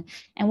one-on-one.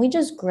 And we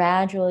just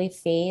gradually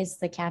phase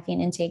the caffeine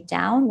intake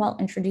down while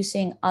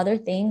introducing other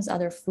things,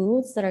 other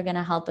foods that are going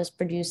to help us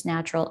produce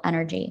natural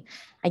energy.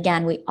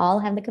 again, we all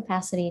have the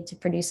capacity to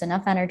produce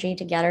enough energy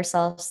to get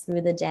ourselves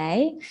through the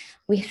day.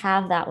 We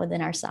have that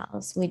within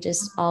ourselves. We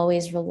just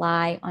always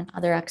rely on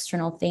other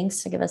external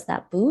things to give us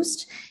that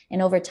boost.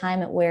 And over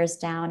time, it wears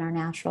down our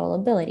natural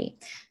ability.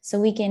 So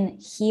we can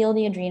heal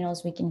the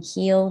adrenals, we can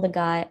heal the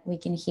gut, we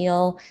can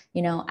heal,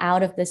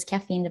 out of this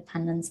caffeine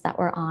dependence that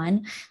we're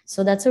on.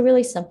 So that's a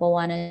really simple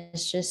one.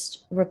 It's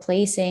just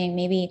replacing,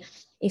 maybe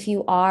if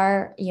you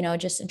are,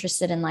 just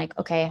interested in like,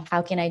 okay,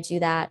 how can I do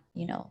that,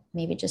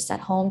 maybe just at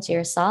home to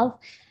yourself,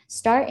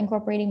 start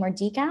incorporating more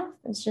decaf.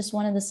 It's just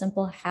one of the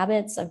simple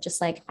habits of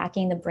just like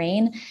hacking the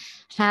brain.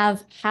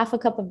 Have half a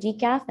cup of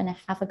decaf and a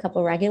half a cup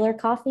of regular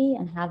coffee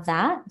and have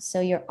that.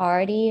 So you're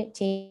already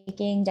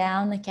taking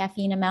down the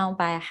caffeine amount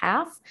by a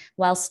half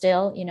while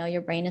still,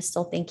 your brain is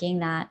still thinking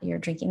that you're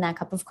drinking that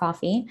cup of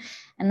coffee.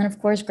 And then, of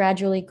course,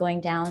 gradually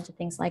going down to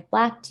things like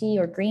black tea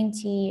or green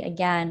tea.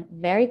 Again,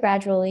 very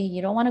gradually.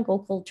 You don't want to go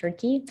cold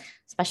turkey,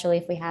 especially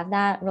if we have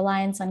that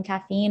reliance on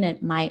caffeine.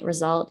 It might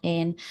result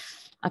in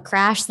a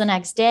crash the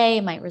next day,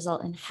 might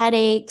result in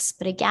headaches.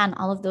 But again,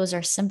 all of those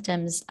are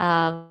symptoms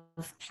of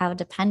how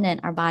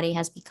dependent our body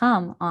has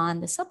become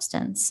on the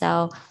substance.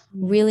 So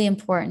really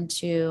important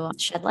to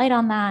shed light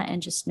on that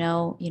and just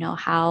know,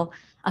 how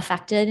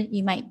affected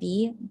you might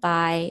be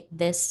by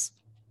this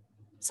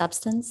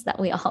substance that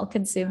we all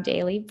consume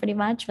daily pretty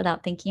much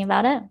without thinking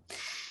about it.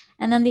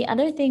 And then the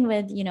other thing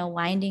with,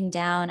 winding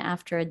down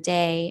after a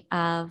day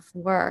of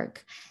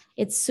work,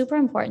 it's super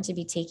important to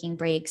be taking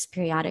breaks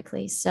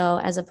periodically. So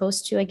as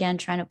opposed to, again,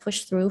 trying to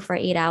push through for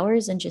 8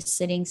 hours and just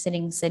sitting,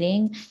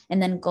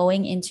 and then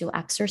going into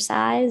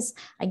exercise,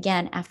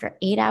 again, after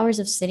 8 hours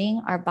of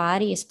sitting, our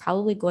body is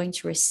probably going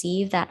to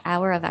receive that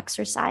hour of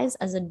exercise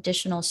as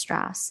additional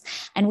stress.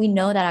 And we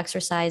know that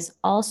exercise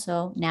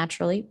also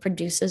naturally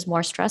produces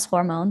more stress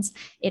hormones.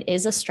 It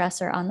is a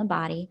stressor on the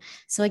body.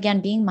 So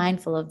again, being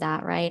mindful of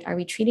that, right? Are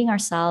we treating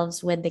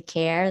ourselves with the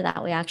care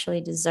that we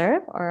actually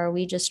deserve, or are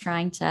we just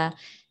trying to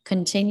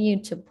continue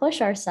to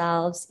push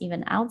ourselves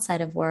even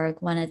outside of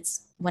work when it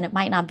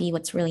might not be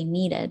what's really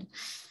needed?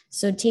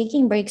 So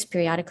taking breaks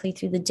periodically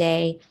through the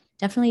day,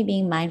 definitely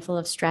being mindful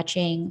of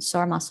stretching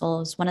sore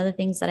muscles. One of the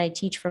things that I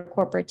teach for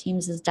corporate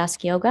teams is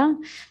desk yoga.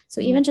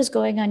 So even just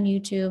going on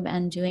YouTube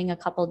and doing a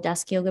couple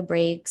desk yoga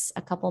breaks,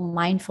 a couple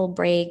mindful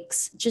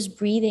breaks, just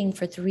breathing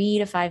for 3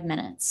 to 5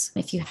 minutes.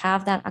 If you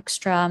have that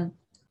extra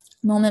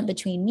moment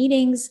between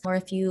meetings, or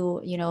if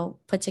you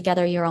put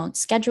together your own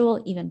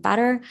schedule, even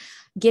better,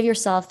 give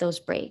yourself those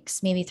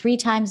breaks, maybe 3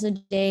 times a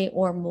day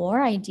or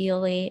more,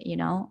 ideally,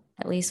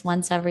 at least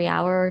once every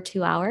hour or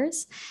 2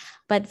 hours.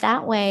 But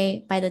that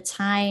way, by the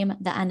time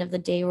the end of the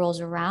day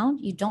rolls around,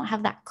 you don't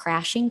have that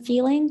crashing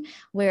feeling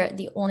where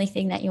the only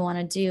thing that you want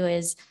to do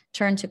is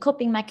turn to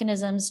coping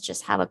mechanisms,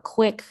 just have a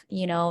quick,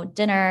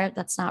 dinner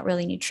that's not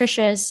really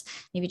nutritious,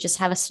 maybe just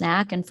have a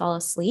snack and fall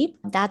asleep.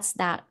 That's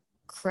that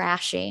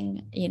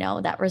crashing,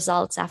 that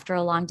results after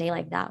a long day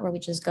like that, where we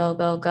just go,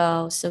 go,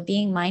 go. So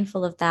being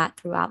mindful of that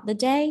throughout the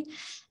day.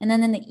 And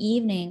then in the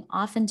evening,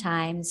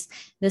 oftentimes,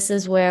 this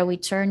is where we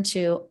turn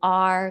to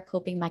our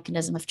coping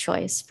mechanism of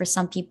choice. For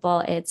some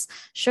people, it's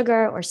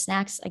sugar or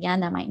snacks.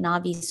 Again, that might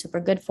not be super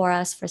good for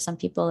us. For some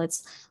people,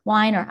 it's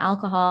wine or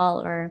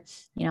alcohol, or,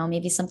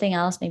 maybe something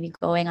else, maybe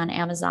going on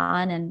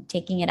Amazon and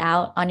taking it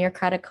out on your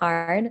credit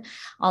card,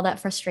 all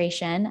that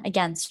frustration.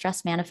 Again,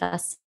 stress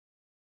manifests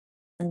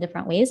in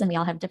different ways, and we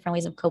all have different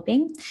ways of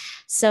coping.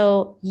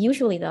 So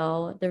usually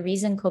though, the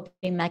reason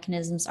coping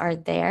mechanisms are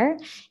there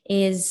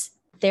is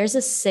there's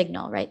a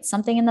signal, right?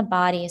 Something in the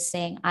body is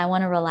saying, I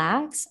want to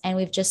relax. And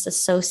we've just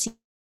associated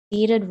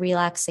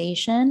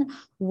relaxation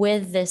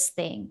with this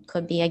thing.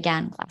 Could be,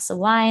 again, glass of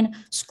wine,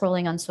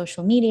 scrolling on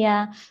social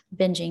media,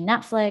 binging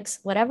Netflix,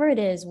 whatever it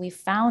is, we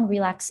found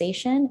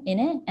relaxation in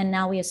it. And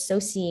now we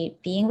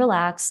associate being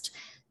relaxed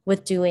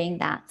with doing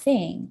that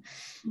thing.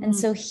 And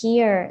so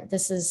here,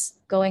 this is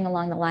going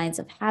along the lines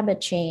of habit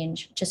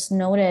change. Just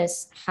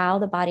notice how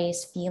the body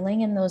is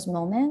feeling in those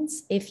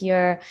moments. If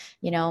you're,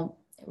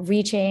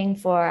 reaching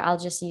for, I'll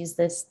just use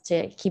this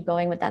to keep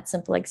going with that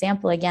simple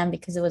example again,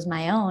 because it was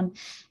my own.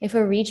 If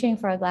we're reaching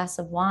for a glass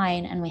of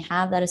wine and we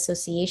have that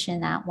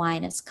association that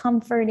wine is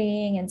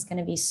comforting, it's going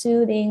to be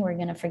soothing, we're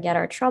going to forget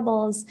our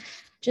troubles.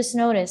 Just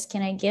notice,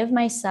 can I give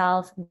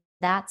myself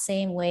that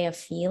same way of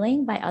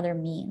feeling by other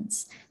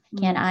means?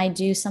 Can I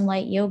do some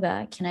light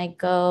yoga? Can I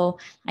go?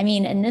 I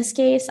mean, in this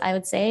case, I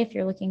would say if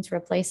you're looking to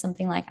replace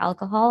something like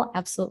alcohol,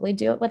 absolutely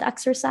do it with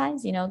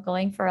exercise.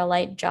 Going for a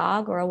light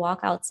jog or a walk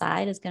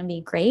outside is going to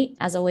be great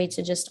as a way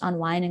to just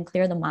unwind and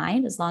clear the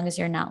mind, as long as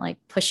you're not like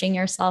pushing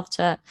yourself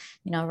to,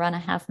 run a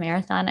half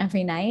marathon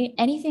every night.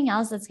 Anything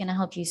else that's going to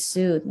help you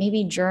soothe,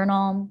 maybe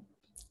journal,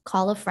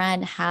 call a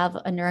friend, have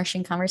a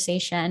nourishing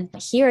conversation.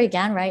 Here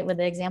again, right, with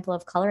the example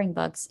of coloring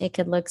books, it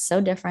could look so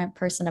different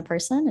person to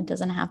person. It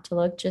doesn't have to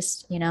look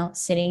just,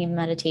 sitting in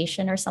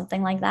meditation or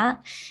something like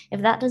that.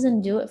 If that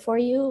doesn't do it for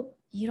you,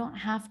 you don't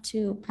have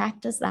to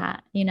practice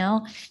that.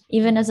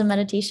 Even as a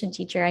meditation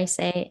teacher, I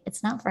say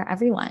it's not for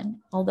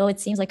everyone. Although it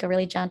seems like a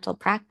really gentle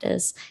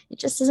practice, it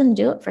just doesn't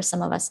do it for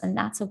some of us. And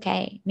that's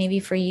okay. Maybe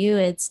for you,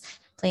 it's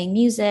playing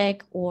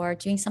music or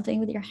doing something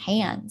with your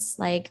hands,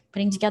 like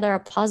putting together a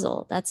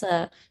puzzle. That's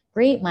a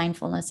great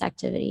mindfulness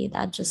activity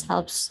that just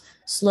helps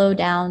slow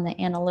down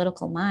the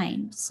analytical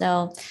mind.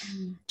 So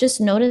just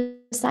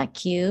notice that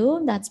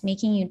cue that's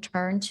making you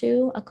turn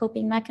to a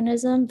coping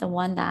mechanism, the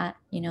one that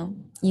you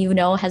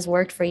know has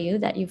worked for you,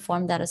 that you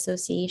formed that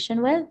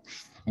association with,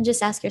 and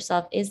just ask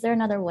yourself, is there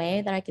another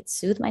way that I could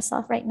soothe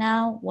myself right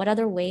now? What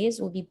other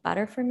ways will be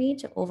better for me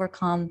to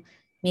overcome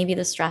maybe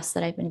the stress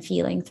that I've been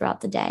feeling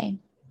throughout the day?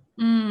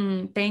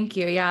 Thank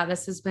you. Yeah,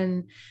 this has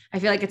been, I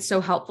feel like it's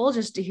so helpful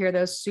just to hear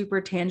those super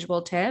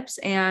tangible tips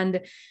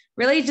and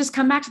really just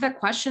come back to that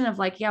question of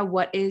like, yeah,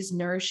 what is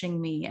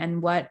nourishing me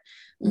and what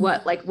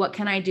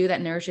can I do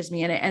that nourishes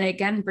me? And it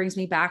again brings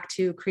me back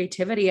to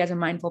creativity as a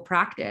mindful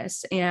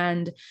practice.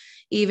 And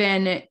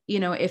even,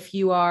 if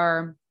you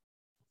are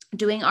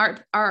doing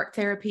art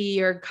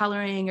therapy or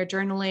coloring or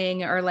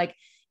journaling or like,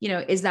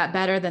 is that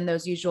better than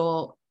those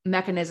usual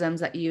mechanisms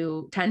that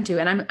you tend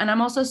to? And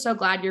I'm also so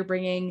glad you're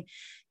bringing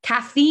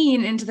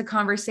caffeine into the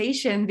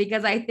conversation,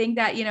 because I think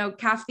that,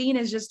 caffeine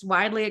is just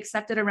widely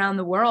accepted around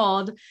the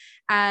world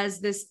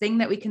as this thing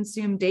that we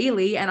consume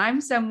daily. And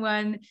I'm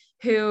someone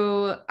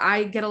who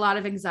I get a lot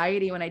of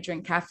anxiety when I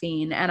drink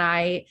caffeine,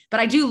 but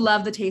I do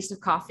love the taste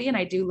of coffee and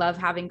I do love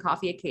having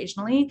coffee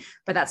occasionally,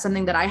 but that's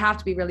something that I have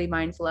to be really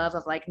mindful of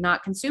like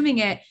not consuming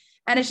it.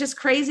 And it's just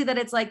crazy that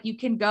it's like you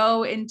can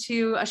go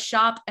into a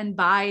shop and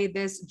buy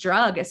this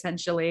drug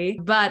essentially,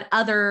 but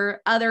other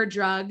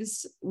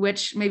drugs,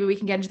 which maybe we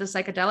can get into the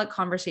psychedelic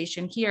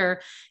conversation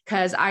here,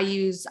 because I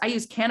use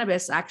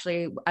cannabis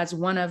actually as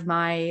one of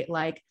my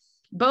like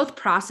both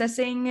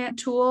processing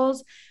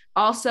tools,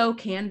 also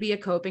can be a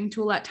coping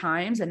tool at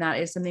times. And that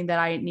is something that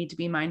I need to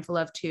be mindful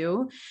of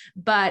too.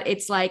 But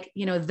it's like,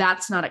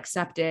 that's not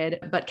accepted,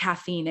 but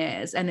caffeine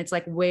is. And it's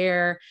like,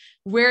 where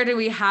do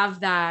we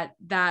have that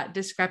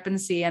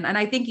discrepancy? And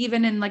I think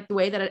even in like the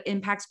way that it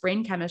impacts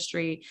brain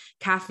chemistry,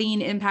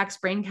 caffeine impacts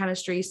brain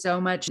chemistry so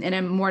much in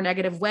a more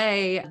negative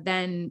way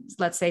than,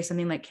 let's say,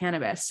 something like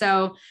cannabis.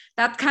 So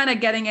that's kind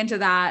of getting into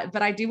that.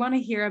 But I do want to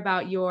hear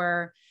about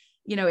your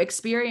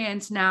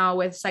experience now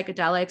with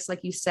psychedelics, like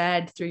you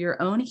said, through your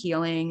own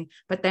healing,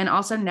 but then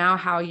also now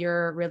how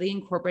you're really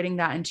incorporating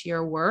that into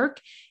your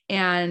work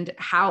and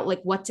how,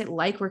 like, what's it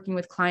like working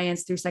with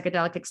clients through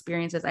psychedelic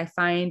experiences? I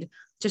find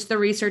just the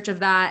research of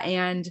that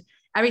and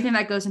everything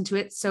that goes into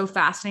it so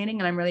fascinating.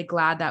 And I'm really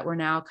glad that we're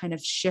now kind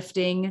of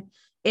shifting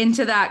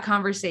into that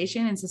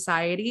conversation in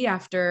society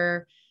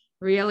after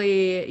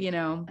really,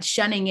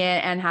 shunning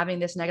it and having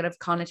this negative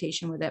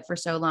connotation with it for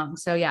so long.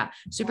 So yeah,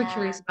 super Yeah.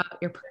 curious about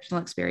your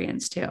personal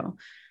experience too.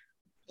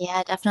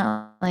 Yeah,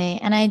 definitely.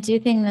 And I do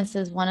think this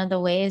is one of the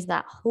ways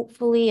that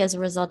hopefully, as a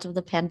result of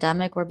the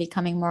pandemic, we're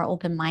becoming more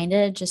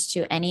open-minded just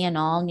to any and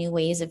all new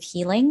ways of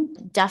healing.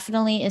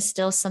 Definitely is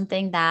still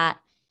something that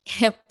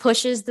it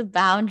pushes the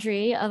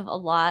boundary of a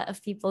lot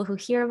of people who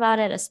hear about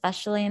it,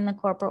 especially in the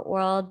corporate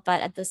world. But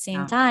at the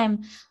same Yeah.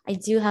 time, I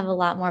do have a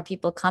lot more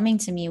people coming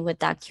to me with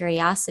that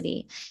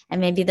curiosity.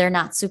 And maybe they're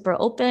not super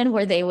open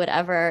where they would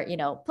ever,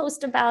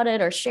 post about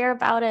it or share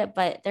about it.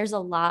 But there's a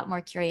lot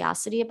more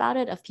curiosity about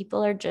it of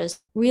people are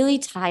just really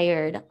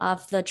tired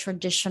of the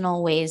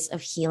traditional ways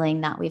of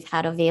healing that we've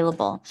had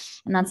available.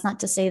 And that's not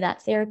to say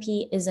that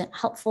therapy isn't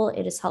helpful.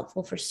 It is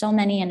helpful for so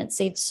many and it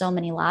saves so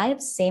many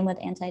lives. Same with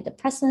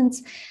antidepressants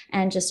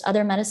and just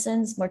other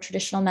medicines, more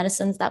traditional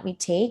medicines that we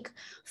take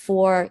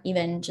for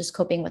even just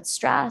coping with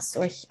stress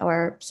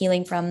or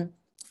healing from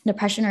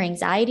depression or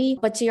anxiety.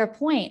 But to your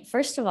point,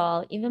 first of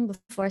all, even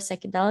before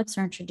psychedelics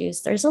are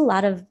introduced, there's a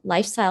lot of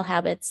lifestyle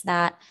habits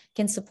that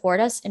can support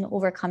us in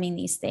overcoming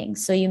these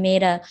things. So you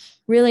made a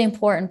really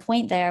important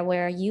point there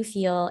where you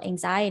feel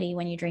anxiety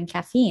when you drink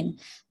caffeine.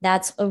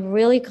 That's a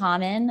really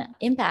common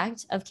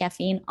impact of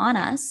caffeine on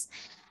us.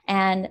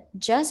 And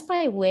just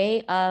by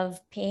way of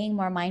paying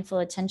more mindful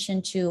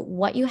attention to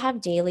what you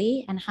have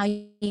daily and how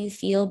you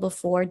feel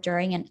before,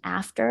 during, and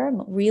after,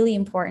 really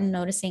important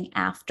noticing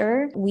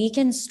after, we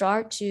can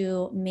start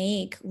to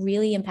make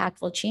really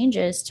impactful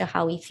changes to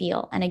how we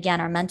feel. And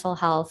again, our mental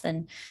health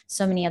and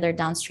so many other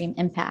downstream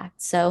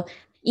impacts. So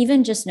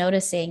even just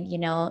noticing,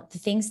 the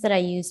things that I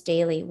use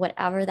daily,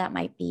 whatever that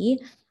might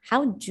be,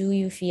 how do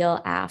you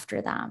feel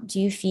after them? Do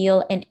you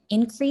feel an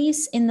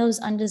increase in those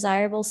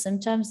undesirable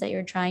symptoms that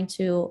you're trying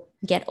to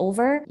get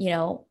over?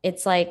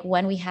 It's like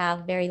when we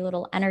have very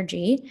little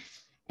energy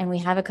and we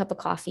have a cup of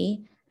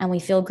coffee and we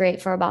feel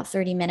great for about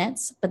 30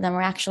 minutes, but then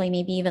we're actually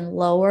maybe even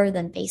lower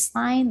than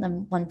baseline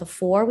than when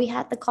before we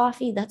had the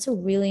coffee. That's a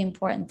really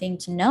important thing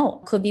to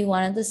know. Could be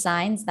one of the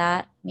signs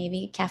that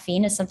maybe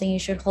caffeine is something you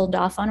should hold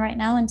off on right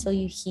now until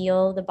you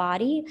heal the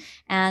body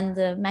and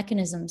the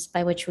mechanisms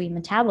by which we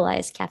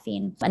metabolize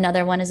caffeine.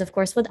 Another one is, of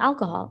course, with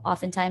alcohol.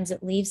 Oftentimes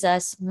it leaves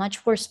us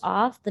much worse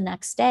off the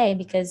next day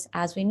because,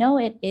 as we know,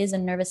 it is a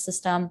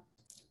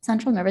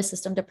central nervous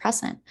system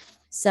depressant.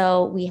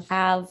 So we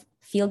have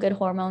feel good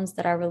hormones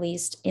that are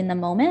released in the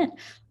moment,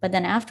 but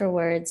then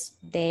afterwards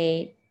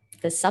they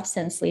the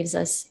substance leaves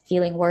us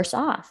feeling worse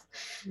off.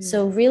 Mm.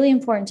 So really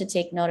important to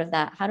take note of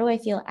that. How do I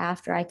feel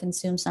after I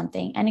consume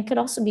something? And it could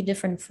also be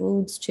different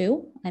foods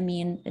too. I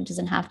mean, it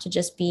doesn't have to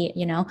just be,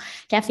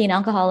 caffeine,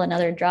 alcohol, and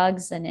other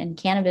drugs and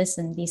cannabis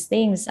and these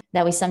things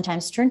that we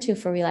sometimes turn to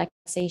for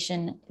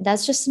relaxation.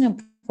 That's just an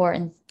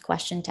important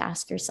question to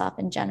ask yourself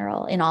in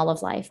general in all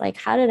of life. Like,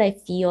 how did I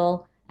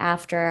feel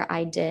after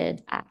I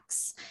did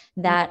X?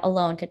 That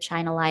alone could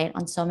shine a light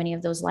on so many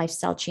of those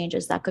lifestyle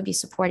changes that could be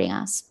supporting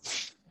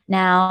us.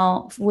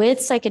 Now, with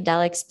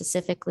psychedelics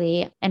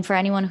specifically, and for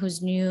anyone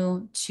who's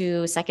new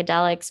to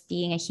psychedelics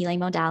being a healing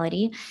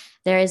modality,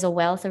 there is a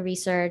wealth of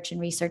research and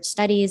research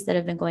studies that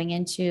have been going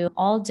into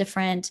all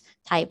different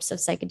types of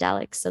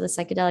psychedelics. So the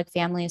psychedelic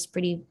family is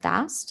pretty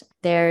vast.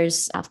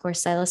 There's, of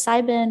course,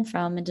 psilocybin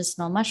from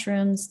medicinal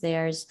mushrooms.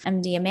 There's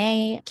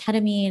MDMA,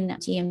 ketamine,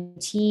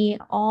 DMT,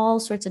 all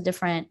sorts of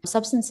different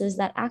substances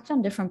that act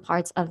on different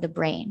parts of the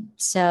brain.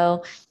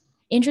 So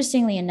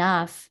interestingly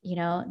enough,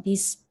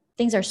 these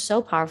things are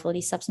so powerful.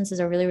 These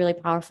substances are really, really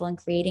powerful in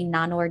creating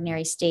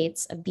non-ordinary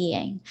states of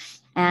being.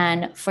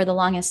 And for the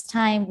longest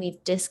time,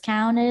 we've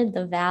discounted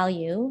the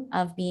value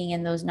of being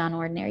in those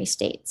non-ordinary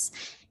states.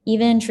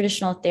 Even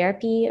traditional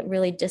therapy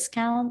really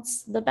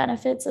discounts the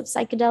benefits of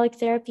psychedelic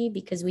therapy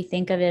because we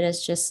think of it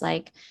as just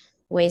like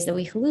ways that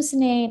we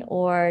hallucinate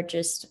or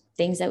just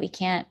things that we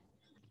can't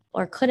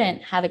or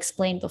couldn't have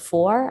explained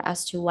before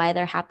as to why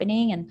they're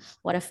happening and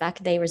what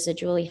effect they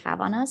residually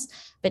have on us.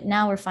 But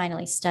now we're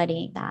finally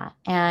studying that.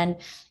 And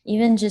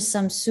even just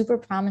some super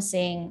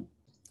promising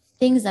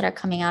things that are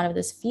coming out of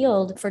this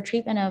field for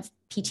treatment of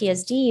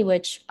PTSD,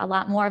 which a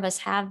lot more of us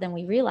have than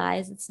we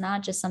realize. It's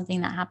not just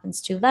something that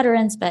happens to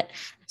veterans, but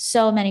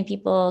so many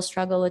people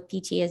struggle with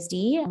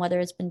PTSD, whether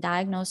it's been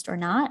diagnosed or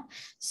not.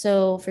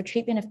 So for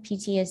treatment of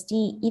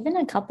PTSD, even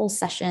a couple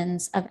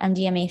sessions of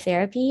MDMA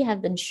therapy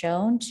have been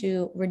shown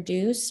to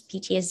reduce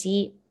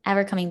PTSD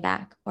ever coming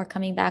back or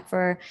coming back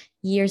for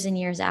years and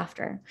years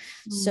after.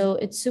 So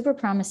it's super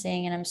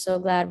promising. And I'm so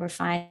glad we're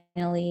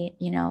finally,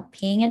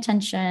 paying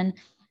attention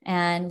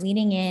and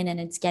leaning in, and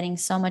it's getting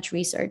so much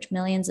research.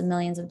 Millions and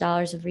millions of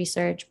dollars of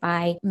research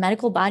by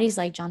medical bodies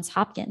like Johns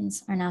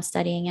Hopkins are now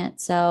studying it.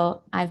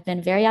 So I've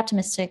been very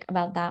optimistic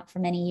about that for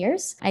many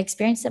years. I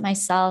experienced it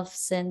myself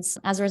since,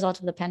 as a result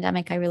of the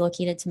pandemic, I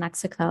relocated to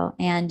Mexico.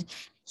 And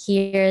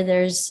here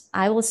there's,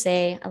 I will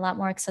say, a lot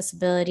more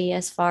accessibility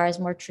as far as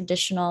more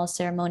traditional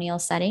ceremonial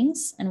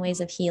settings and ways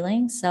of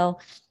healing. So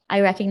I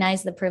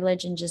recognize the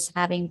privilege in just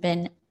having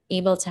been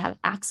able to have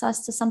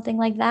access to something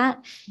like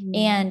that.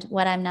 And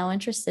what I'm now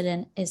interested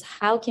in is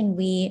how can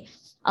we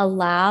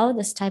allow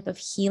this type of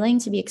healing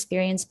to be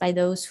experienced by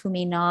those who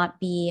may not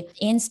be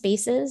in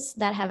spaces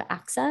that have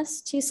access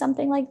to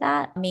something like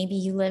that. Maybe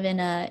you live in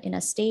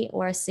a state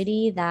or a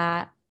city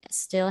that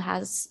still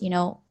has,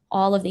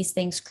 all of these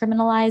things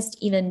criminalized,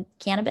 even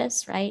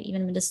cannabis, right?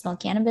 Even medicinal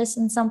cannabis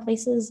in some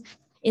places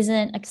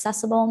isn't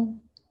accessible.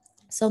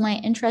 So my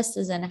interest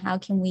is in how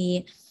can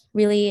we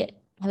really,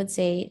 I would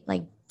say,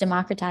 like,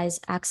 democratize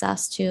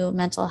access to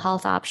mental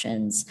health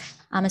options,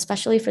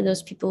 especially for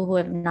those people who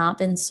have not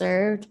been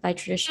served by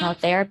traditional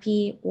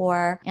therapy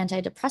or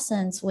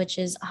antidepressants, which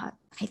is,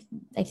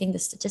 I think the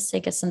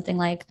statistic is something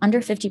like under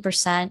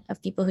 50%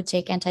 of people who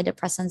take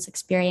antidepressants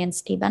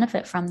experience a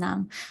benefit from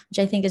them, which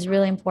I think is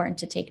really important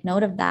to take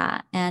note of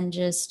that. And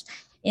just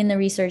in the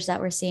research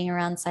that we're seeing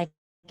around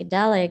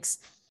psychedelics,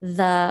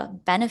 the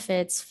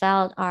benefits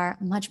felt are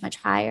much, much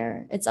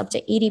higher. It's up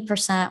to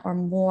 80% or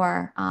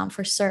more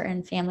for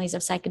certain families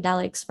of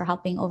psychedelics for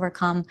helping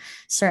overcome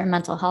certain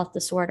mental health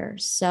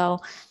disorders.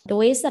 So the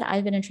ways that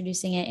I've been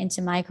introducing it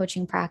into my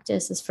coaching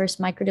practice is first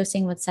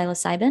microdosing with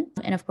psilocybin.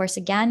 And of course,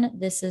 again,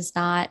 this is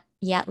not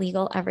yet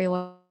legal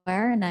everywhere.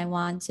 And I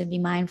want to be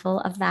mindful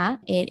of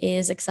that. It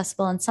is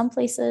accessible in some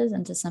places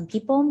and to some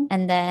people.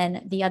 And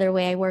then the other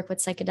way I work with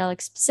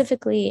psychedelics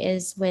specifically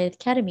is with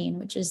ketamine,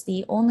 which is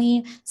the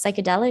only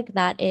psychedelic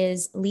that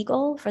is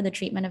legal for the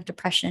treatment of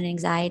depression and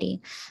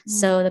anxiety.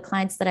 So the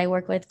clients that I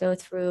work with go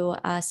through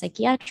a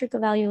psychiatric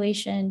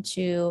evaluation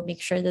to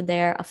make sure that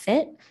they're a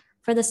fit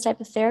for this type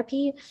of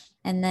therapy.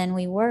 And then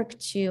we work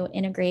to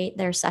integrate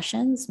their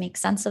sessions, make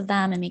sense of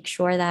them, and make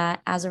sure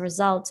that as a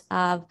result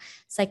of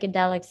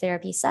psychedelic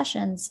therapy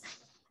sessions,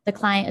 the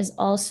client is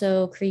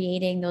also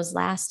creating those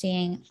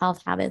lasting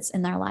health habits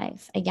in their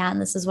life. Again,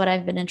 this is what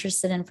I've been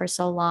interested in for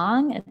so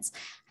long. It's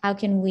how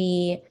can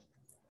we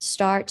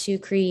start to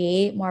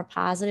create more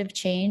positive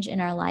change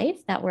in our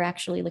life that we're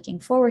actually looking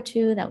forward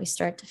to, that we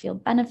start to feel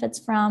benefits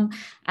from,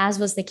 as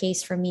was the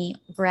case for me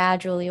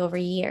gradually over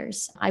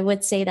years. I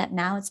would say that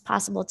now it's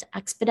possible to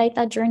expedite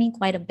that journey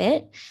quite a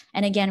bit.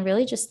 And again,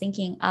 really just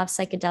thinking of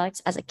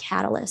psychedelics as a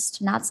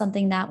catalyst, not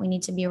something that we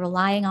need to be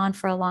relying on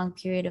for a long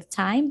period of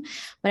time.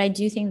 But I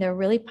do think they're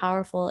really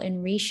powerful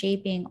in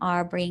reshaping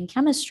our brain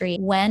chemistry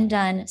when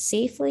done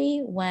safely,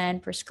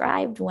 when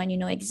prescribed, when you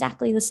know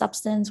exactly the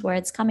substance, where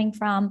it's coming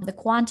from, the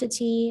quantity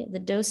quantity, the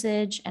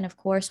dosage, and of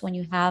course, when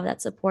you have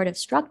that supportive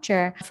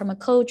structure from a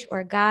coach or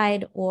a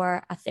guide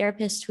or a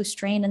therapist who's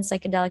trained in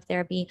psychedelic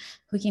therapy,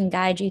 who can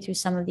guide you through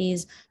some of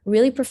these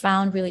really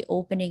profound, really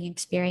opening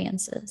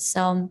experiences.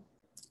 So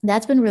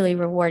that's been really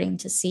rewarding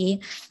to see.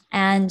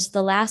 And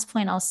the last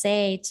point I'll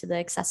say to the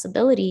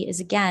accessibility is,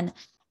 again,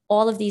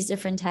 all of these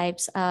different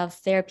types of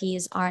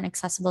therapies aren't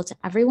accessible to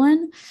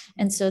everyone.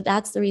 And so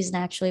that's the reason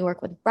I actually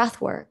work with breath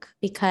work,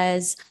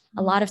 because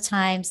a lot of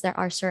times there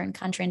are certain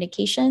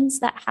contraindications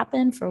that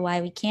happen for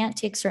why we can't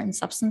take certain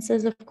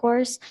substances, of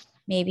course.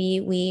 Maybe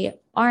we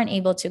aren't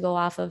able to go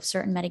off of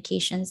certain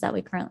medications that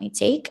we currently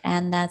take,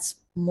 and that's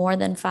more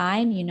than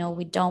fine.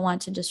 We don't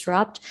want to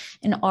disrupt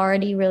an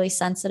already really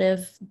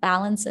sensitive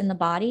balance in the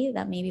body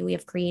that maybe we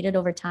have created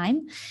over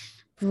time.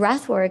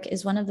 Breath work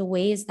is one of the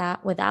ways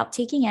that, without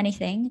taking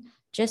anything,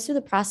 just through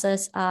the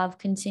process of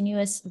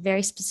continuous,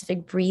 very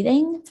specific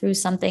breathing through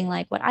something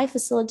like what I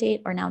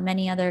facilitate, or now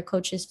many other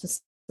coaches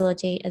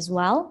facilitate as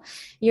well,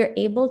 you're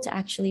able to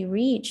actually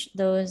reach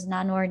those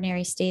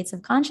non-ordinary states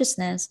of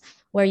consciousness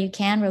where you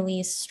can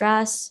release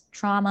stress,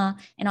 trauma,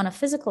 and on a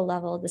physical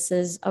level, this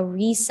is a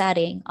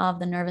resetting of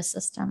the nervous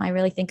system. I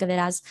really think of it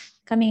as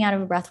coming out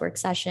of a breathwork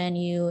session,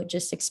 you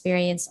just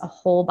experience a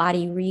whole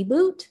body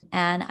reboot.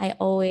 And I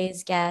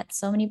always get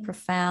so many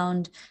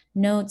profound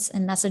notes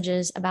and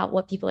messages about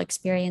what people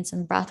experience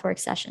in breathwork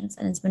sessions.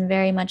 And it's been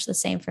very much the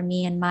same for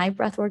me in my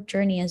breathwork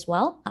journey as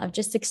well, of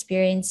just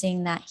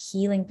experiencing that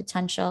healing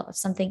potential of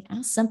something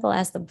as simple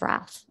as the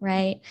breath,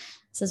 right?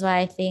 This is why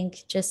I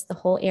think just the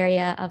whole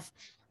area of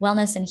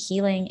wellness and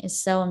healing is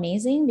so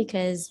amazing,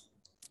 because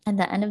at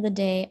the end of the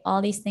day, all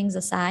these things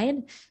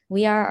aside,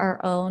 we are our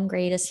own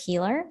greatest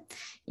healer.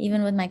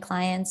 Even with my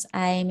clients,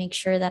 I make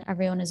sure that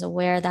everyone is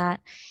aware that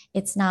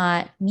it's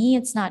not me,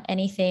 it's not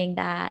anything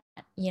that,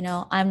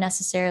 I'm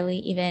necessarily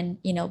even,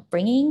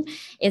 bringing.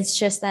 It's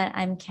just that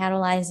I'm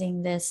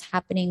catalyzing this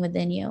happening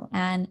within you.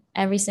 And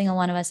every single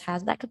one of us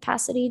has that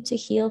capacity to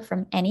heal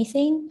from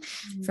anything,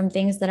 from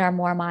things that are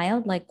more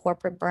mild, like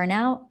corporate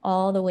burnout,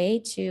 all the way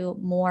to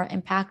more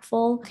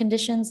impactful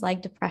conditions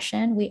like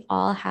depression. We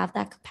all have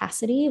that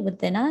capacity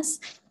within us.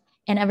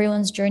 And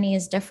everyone's journey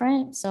is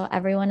different. So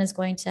everyone is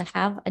going to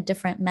have a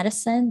different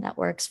medicine that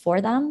works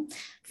for them.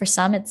 For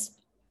some,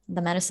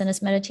 the medicine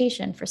is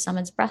meditation. For some,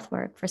 it's breath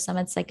work. For some,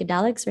 it's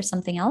psychedelics or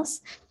something else.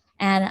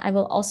 And I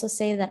will also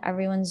say that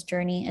everyone's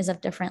journey is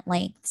of different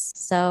lengths.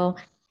 So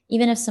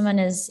even if someone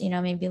is,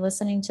 maybe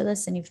listening to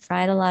this and you've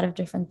tried a lot of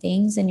different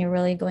things and you're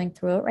really going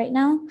through it right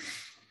now,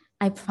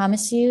 I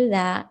promise you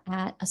that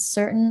at a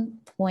certain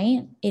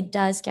point, it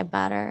does get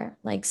better.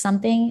 Like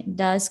something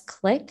does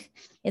click.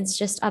 It's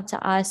just up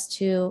to us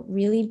to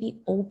really be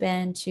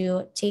open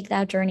to take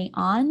that journey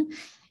on,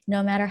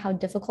 no matter how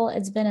difficult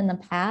it's been in the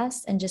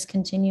past, and just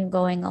continue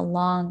going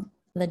along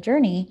the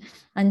journey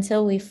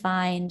until we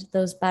find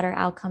those better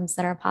outcomes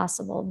that are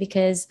possible.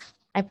 Because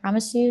I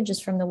promise you,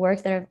 just from the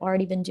work that I've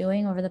already been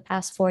doing over the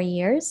past 4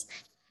 years,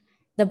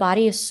 the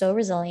body is so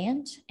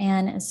resilient.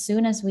 And as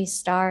soon as we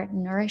start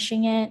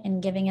nourishing it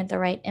and giving it the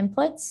right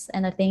inputs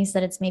and the things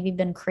that it's maybe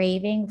been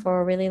craving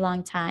for a really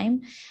long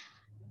time,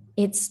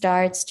 it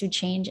starts to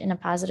change in a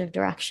positive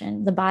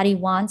direction. The body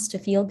wants to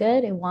feel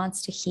good. It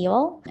wants to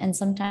heal. And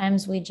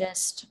sometimes we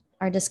just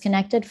are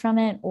disconnected from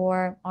it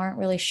or aren't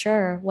really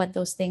sure what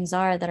those things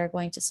are that are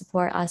going to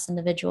support us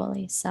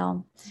individually.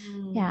 So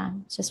yeah,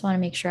 just want to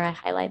make sure I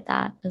highlight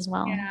that as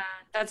well. Yeah,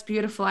 that's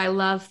beautiful. I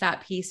love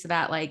that piece of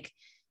that, like,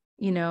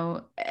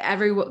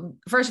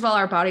 first of all,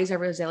 our bodies are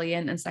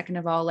resilient, and second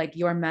of all, like,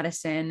 your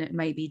medicine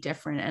might be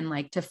different, and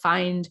like to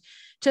find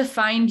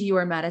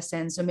your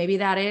medicine. So maybe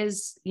that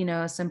is,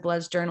 as simple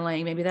as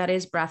journaling, maybe that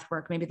is breath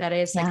work, maybe that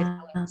is Yeah.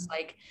 psychedelics,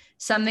 like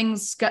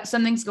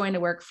something's going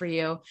to work for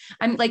you.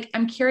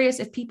 I'm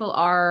curious if people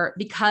are,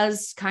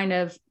 because kind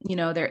of,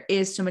 there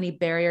is so many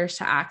barriers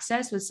to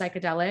access with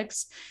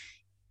psychedelics,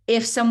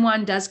 if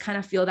someone does kind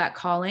of feel that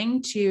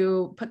calling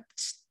to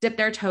dip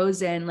their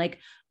toes in, like,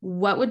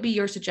 what would be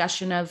your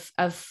suggestion of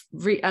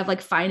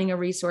like finding a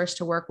resource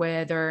to work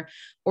with,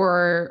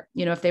 or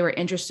if they were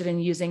interested in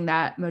using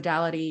that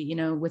modality,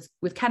 with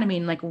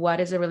ketamine, like, what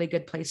is a really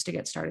good place to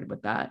get started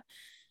with that?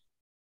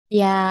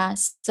 Yeah.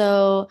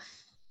 So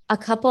a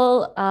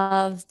couple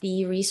of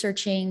the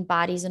researching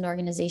bodies and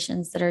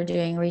organizations that are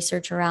doing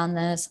research around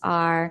this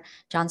are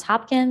Johns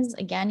Hopkins.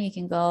 Again, you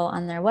can go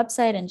on their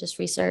website and just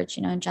research,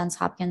 Johns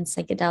Hopkins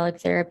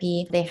psychedelic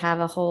therapy. They have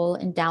a whole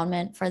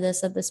endowment for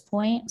this at this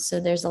point. So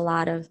there's a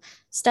lot of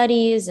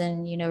studies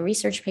and,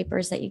 research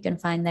papers that you can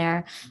find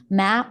there.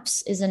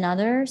 MAPS is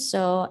another.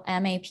 So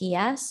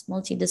MAPS,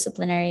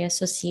 Multidisciplinary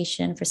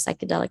Association for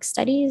Psychedelic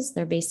Studies.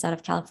 They're based out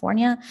of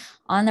California.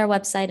 On their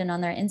website and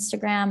on their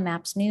Instagram,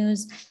 MAPS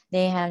News,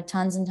 they have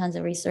tons and tons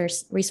of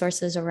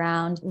resources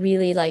around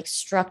really like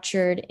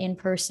structured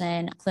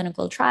in-person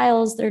clinical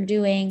trials they're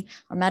doing,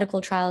 or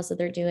medical trials that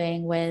they're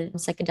doing with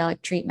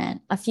psychedelic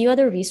treatment. A few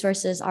other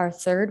resources are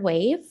Third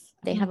Wave.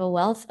 They have a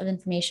wealth of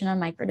information on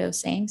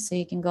microdosing. So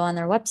you can go on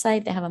their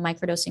website. They have a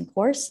microdosing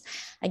course.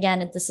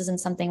 Again, this isn't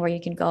something where you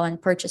can go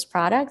and purchase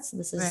products.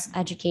 This is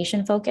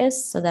education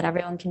focused so that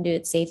everyone can do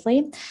it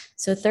safely.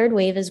 So Third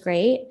Wave is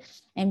great.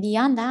 And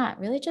beyond that,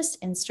 really just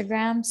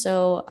Instagram.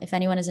 So if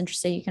anyone is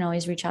interested, you can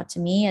always reach out to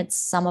me. It's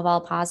Sum of All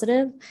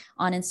Positive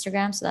on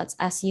Instagram. So that's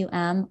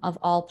SUM of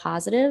All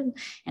Positive.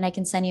 And I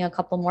can send you a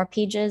couple more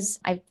pages.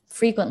 I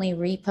frequently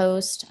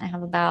repost. I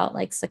have about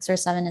like 6 or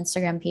 7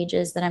 Instagram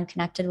pages that I'm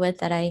connected with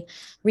that I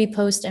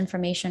repost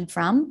information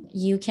from.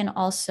 You can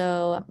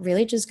also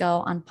really just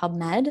go on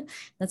PubMed.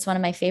 That's one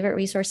of my favorite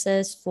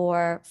resources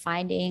for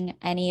finding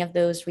any of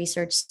those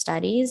research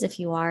studies if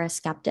you are a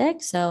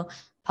skeptic. So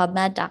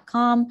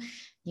pubmed.com.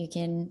 You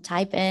can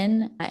type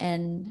in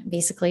and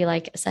basically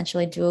like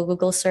essentially do a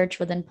Google search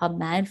within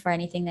PubMed for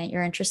anything that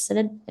you're interested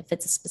in, if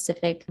it's a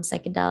specific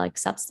psychedelic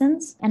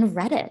substance, and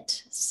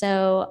Reddit.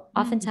 So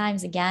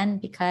oftentimes, again,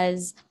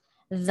 because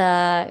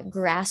the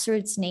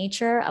grassroots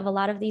nature of a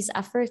lot of these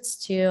efforts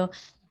to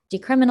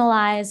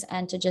decriminalize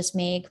and to just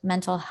make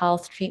mental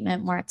health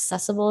treatment more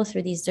accessible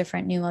through these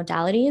different new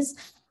modalities,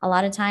 a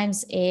lot of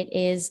times it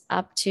is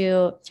up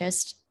to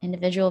just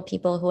individual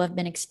people who have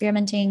been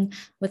experimenting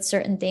with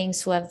certain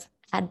things, who have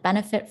had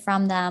benefit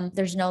from them.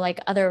 There's no like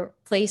other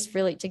place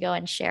really to go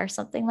and share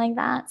something like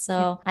that.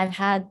 So I've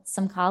had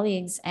some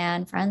colleagues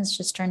and friends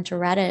just turn to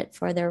Reddit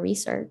for their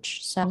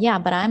research. So yeah,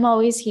 but I'm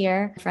always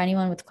here for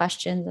anyone with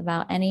questions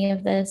about any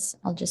of this.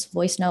 I'll just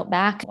voice note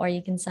back, or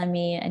you can send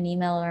me an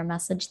email or a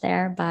message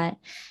there. But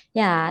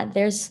yeah,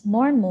 there's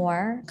more and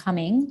more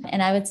coming.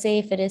 And I would say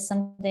if it is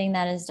something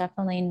that is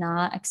definitely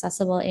not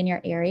accessible in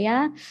your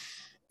area,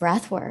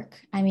 breath work.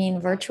 I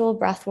mean, virtual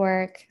breath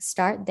work,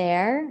 start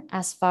there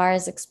as far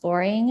as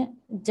exploring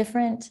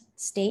different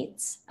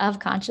states of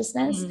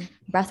consciousness.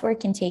 Breath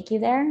work can take you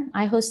there.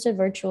 I host it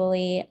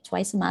virtually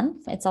twice a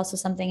month. It's also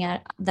something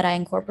that I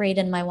incorporate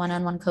in my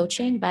one-on-one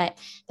coaching, but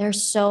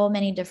there's so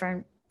many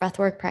different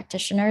breathwork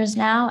practitioners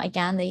now,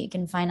 again, that you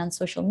can find on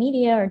social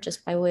media or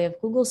just by way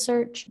of Google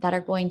search, that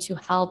are going to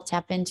help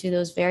tap into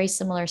those very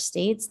similar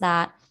states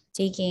that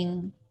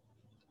taking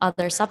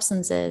other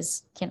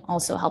substances can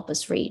also help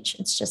us reach.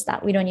 It's just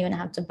that we don't even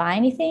have to buy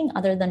anything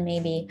other than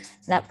maybe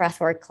that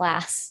breathwork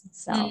class.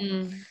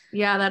 So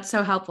yeah, that's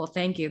so helpful.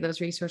 Thank you. Those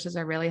resources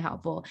are really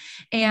helpful.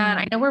 And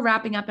I know we're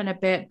wrapping up in a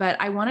bit, but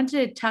I wanted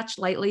to touch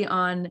lightly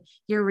on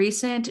your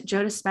recent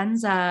Joe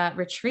Dispenza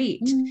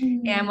retreat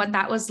and what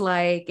that was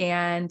like.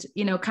 And,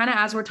 you know, kind of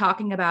as we're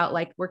talking about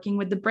like working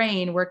with the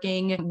brain,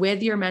 working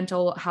with your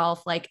mental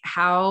health, like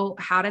how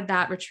did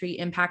that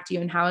retreat impact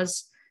you, and how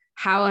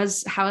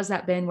has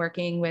that been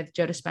working with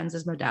Joe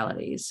Dispenza's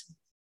modalities?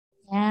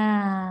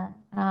 Yeah,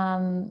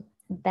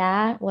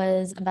 that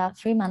was about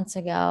 3 months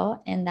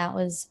ago, and that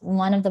was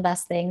one of the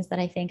best things that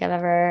I think I've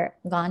ever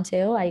gone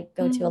to. I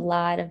go to a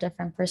lot of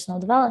different personal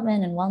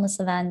development and wellness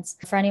events.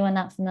 For anyone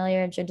not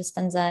familiar, Joe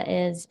Dispenza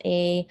is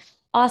a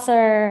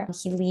author.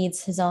 He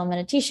leads his own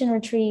meditation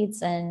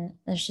retreats, and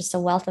there's just a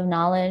wealth of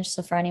knowledge.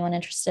 So for anyone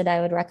interested,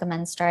 I would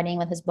recommend starting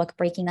with his book,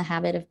 Breaking the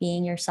Habit of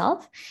Being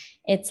Yourself.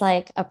 It's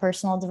like a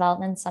personal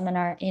development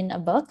seminar in a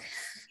book.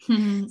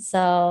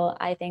 So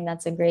I think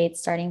that's a great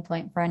starting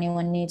point for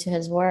anyone new to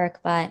his work.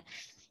 But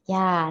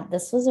yeah,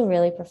 this was a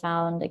really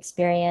profound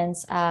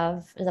experience.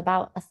 There's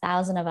about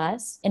 1,000 of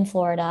us in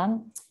Florida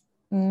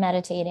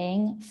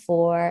meditating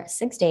for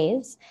 6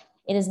 days.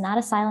 It is not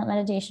a silent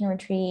meditation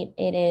retreat.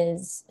 It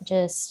is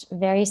just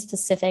very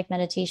specific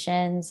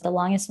meditations. The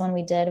longest one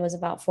we did was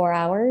about 4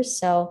 hours.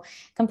 So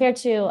compared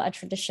to a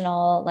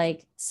traditional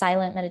like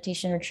silent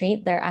meditation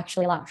retreat, they're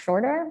actually a lot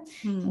shorter.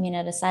 I mean,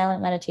 at a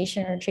silent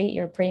meditation retreat,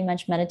 you're pretty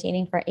much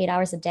meditating for 8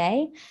 hours a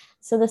day.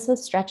 So this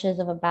was stretches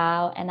of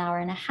about an hour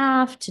and a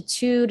half to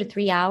 2 to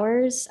 3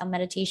 hours of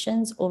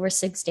meditations over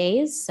 6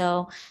 days.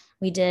 So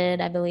we did,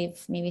 I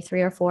believe, maybe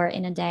 3 or 4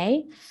 in a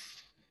day.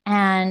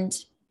 And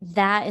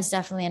that is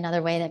definitely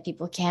another way that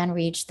people can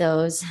reach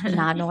those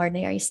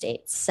non-ordinary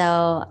states.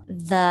 So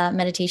the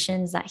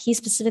meditations that he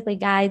specifically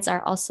guides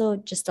are also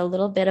just a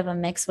little bit of a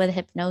mix with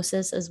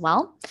hypnosis as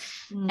well.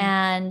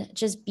 And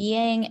just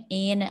being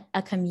in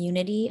a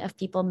community of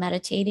people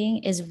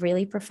meditating is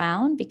really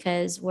profound,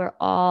 because we're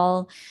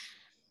all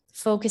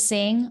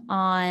focusing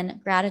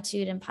on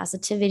gratitude and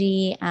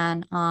positivity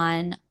and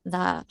on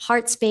the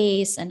heart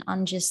space and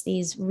on just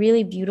these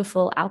really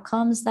beautiful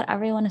outcomes that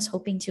everyone is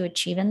hoping to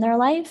achieve in their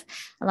life.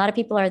 A lot of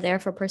people are there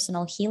for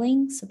personal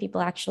healing. So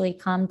people actually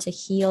come to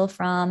heal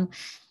from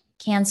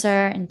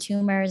cancer and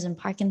tumors and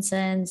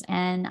Parkinson's.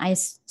 And I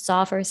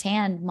saw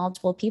firsthand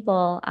multiple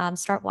people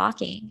start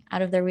walking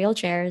out of their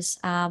wheelchairs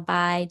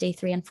by day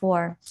 3 and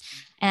 4.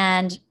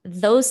 And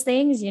those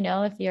things, you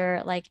know, if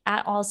you're like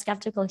at all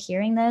skeptical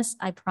hearing this,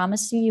 I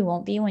promise you, you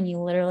won't be when you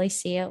literally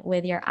see it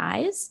with your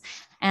eyes.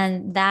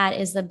 And that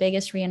is the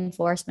biggest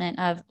reinforcement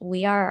of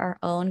we are our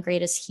own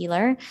greatest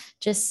healer.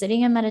 Just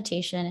sitting in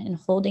meditation and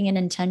holding an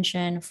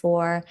intention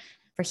for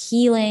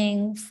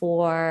healing,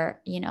 for,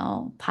 you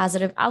know,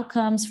 positive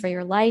outcomes for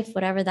your life,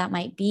 whatever that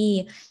might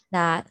be,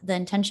 that the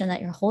intention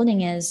that you're holding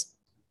is,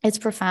 it's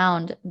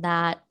profound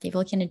that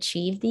people can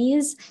achieve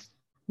these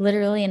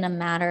literally in a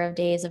matter of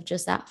days of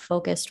just that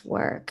focused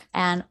work,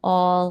 and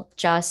all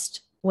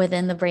just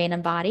within the brain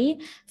and body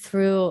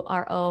through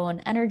our own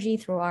energy,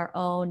 through our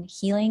own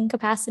healing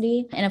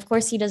capacity. And of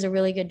course, he does a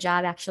really good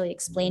job actually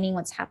explaining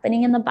what's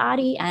happening in the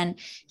body. And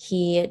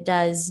he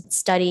does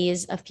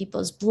studies of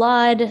people's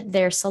blood,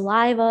 their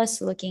saliva,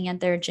 so looking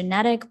at their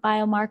genetic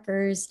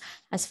biomarkers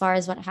as far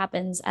as what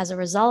happens as a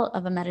result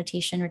of a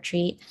meditation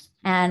retreat.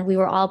 And we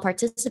were all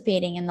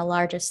participating in the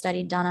largest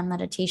study done on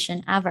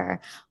meditation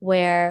ever,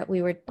 where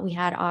we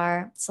had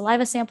our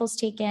saliva samples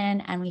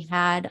taken, and we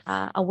had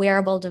a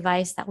wearable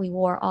device that we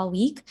wore all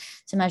week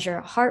to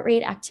measure heart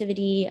rate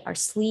activity, our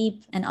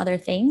sleep, and other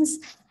things.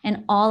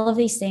 And all of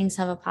these things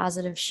have a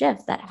positive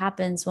shift that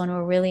happens when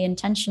we're really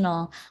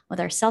intentional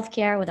with our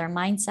self-care, with our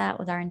mindset,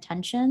 with our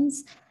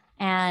intentions.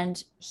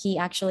 And he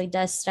actually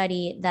does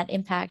study that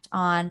impact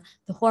on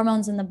the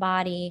hormones in the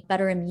body,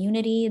 better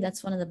immunity.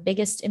 That's one of the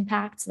biggest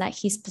impacts that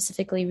he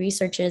specifically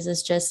researches,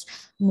 is just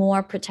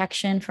more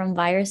protection from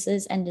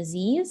viruses and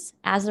disease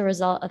as a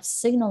result of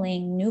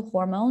signaling new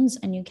hormones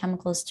and new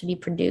chemicals to be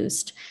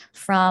produced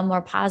from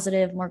more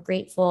positive, more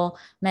grateful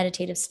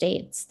meditative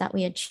states that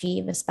we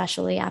achieve,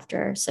 especially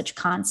after such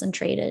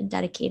concentrated,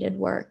 dedicated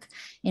work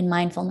in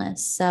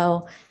mindfulness.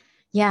 So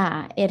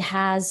yeah, it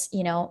has,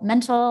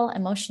 mental,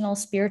 emotional,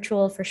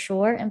 spiritual for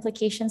sure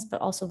implications, but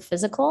also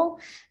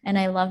physical. And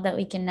I love that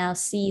we can now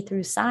see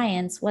through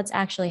science what's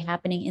actually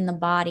happening in the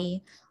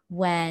body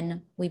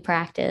when we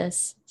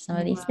practice some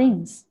of these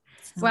things.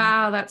 So.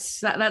 Wow, that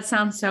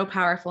sounds so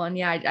powerful. And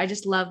yeah, I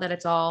just love that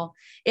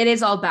it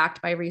is all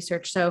backed by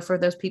research. So for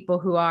those people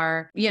who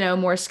are,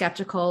 more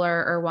skeptical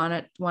or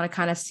want to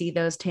kind of see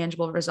those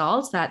tangible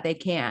results, that they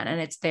can,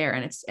 and it's there,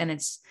 and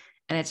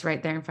it's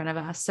right there in front of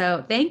us.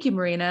 So thank you,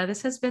 Marina.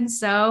 This has been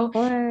so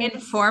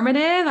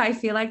informative. I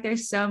feel like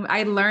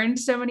I learned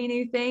so many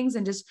new things,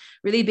 and just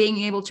really being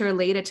able to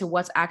relate it to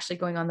what's actually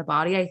going on in the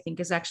body, I think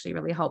is actually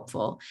really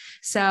helpful.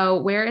 So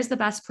where is the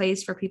best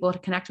place for people to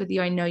connect with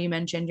you? I know you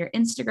mentioned your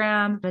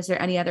Instagram. Is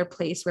there any other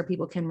place where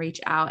people can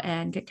reach out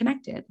and get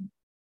connected?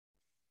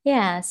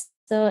 Yes.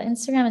 So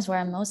Instagram is where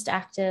I'm most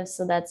active.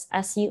 So that's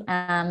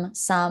SUM,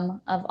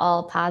 Sum of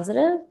All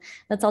Positive.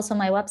 That's also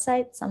my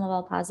website,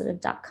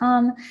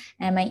 sumofallpositive.com.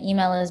 And my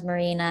email is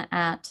Marina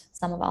at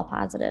Sum of All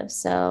Positive.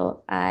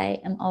 So I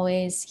am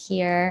always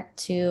here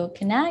to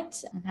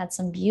connect. I've had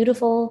some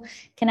beautiful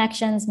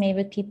connections made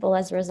with people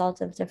as a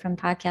result of different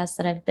podcasts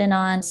that I've been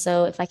on.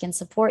 So if I can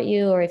support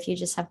you, or if you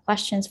just have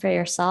questions for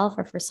yourself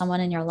or for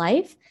someone in your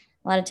life,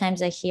 a lot of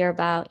times I hear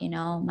about,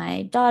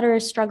 my daughter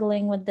is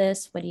struggling with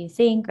this. What do you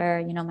think?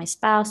 Or, my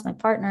spouse, my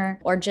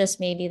partner, or just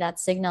maybe that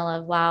signal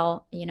of,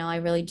 wow, I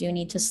really do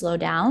need to slow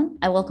down.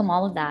 I welcome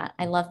all of that.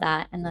 I love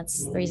that. And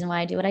that's the reason why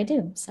I do what I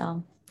do.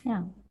 So,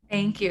 yeah.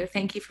 Thank you.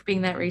 Thank you for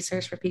being that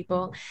resource for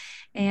people.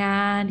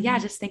 And yeah,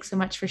 just thanks so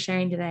much for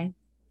sharing today.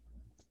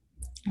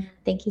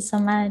 Thank you so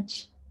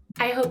much.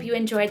 I hope you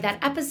enjoyed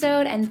that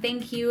episode, and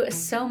thank you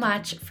so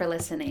much for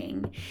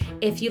listening.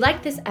 If you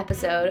liked this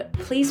episode,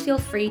 please feel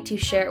free to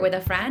share it with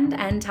a friend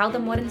and tell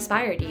them what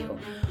inspired you.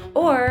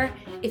 Or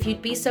if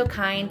you'd be so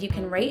kind, you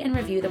can rate and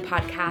review the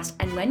podcast.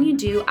 And when you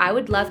do, I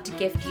would love to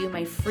gift you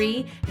my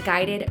free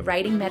guided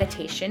writing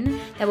meditation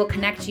that will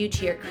connect you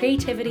to your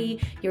creativity,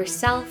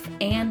 yourself,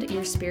 and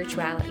your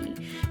spirituality.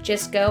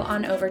 Just go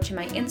on over to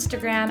my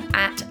Instagram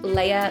at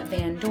Leah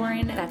Van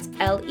Doren. That's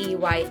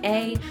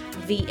LeyaVanDoren,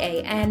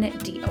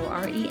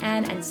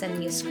 and send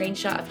me a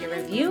screenshot of your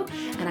review,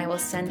 and I will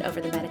send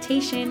over the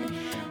meditation.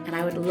 And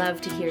I would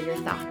love to hear your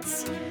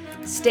thoughts.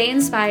 Stay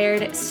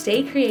inspired,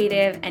 stay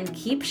creative, and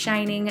keep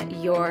shining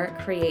your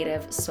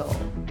creative soul.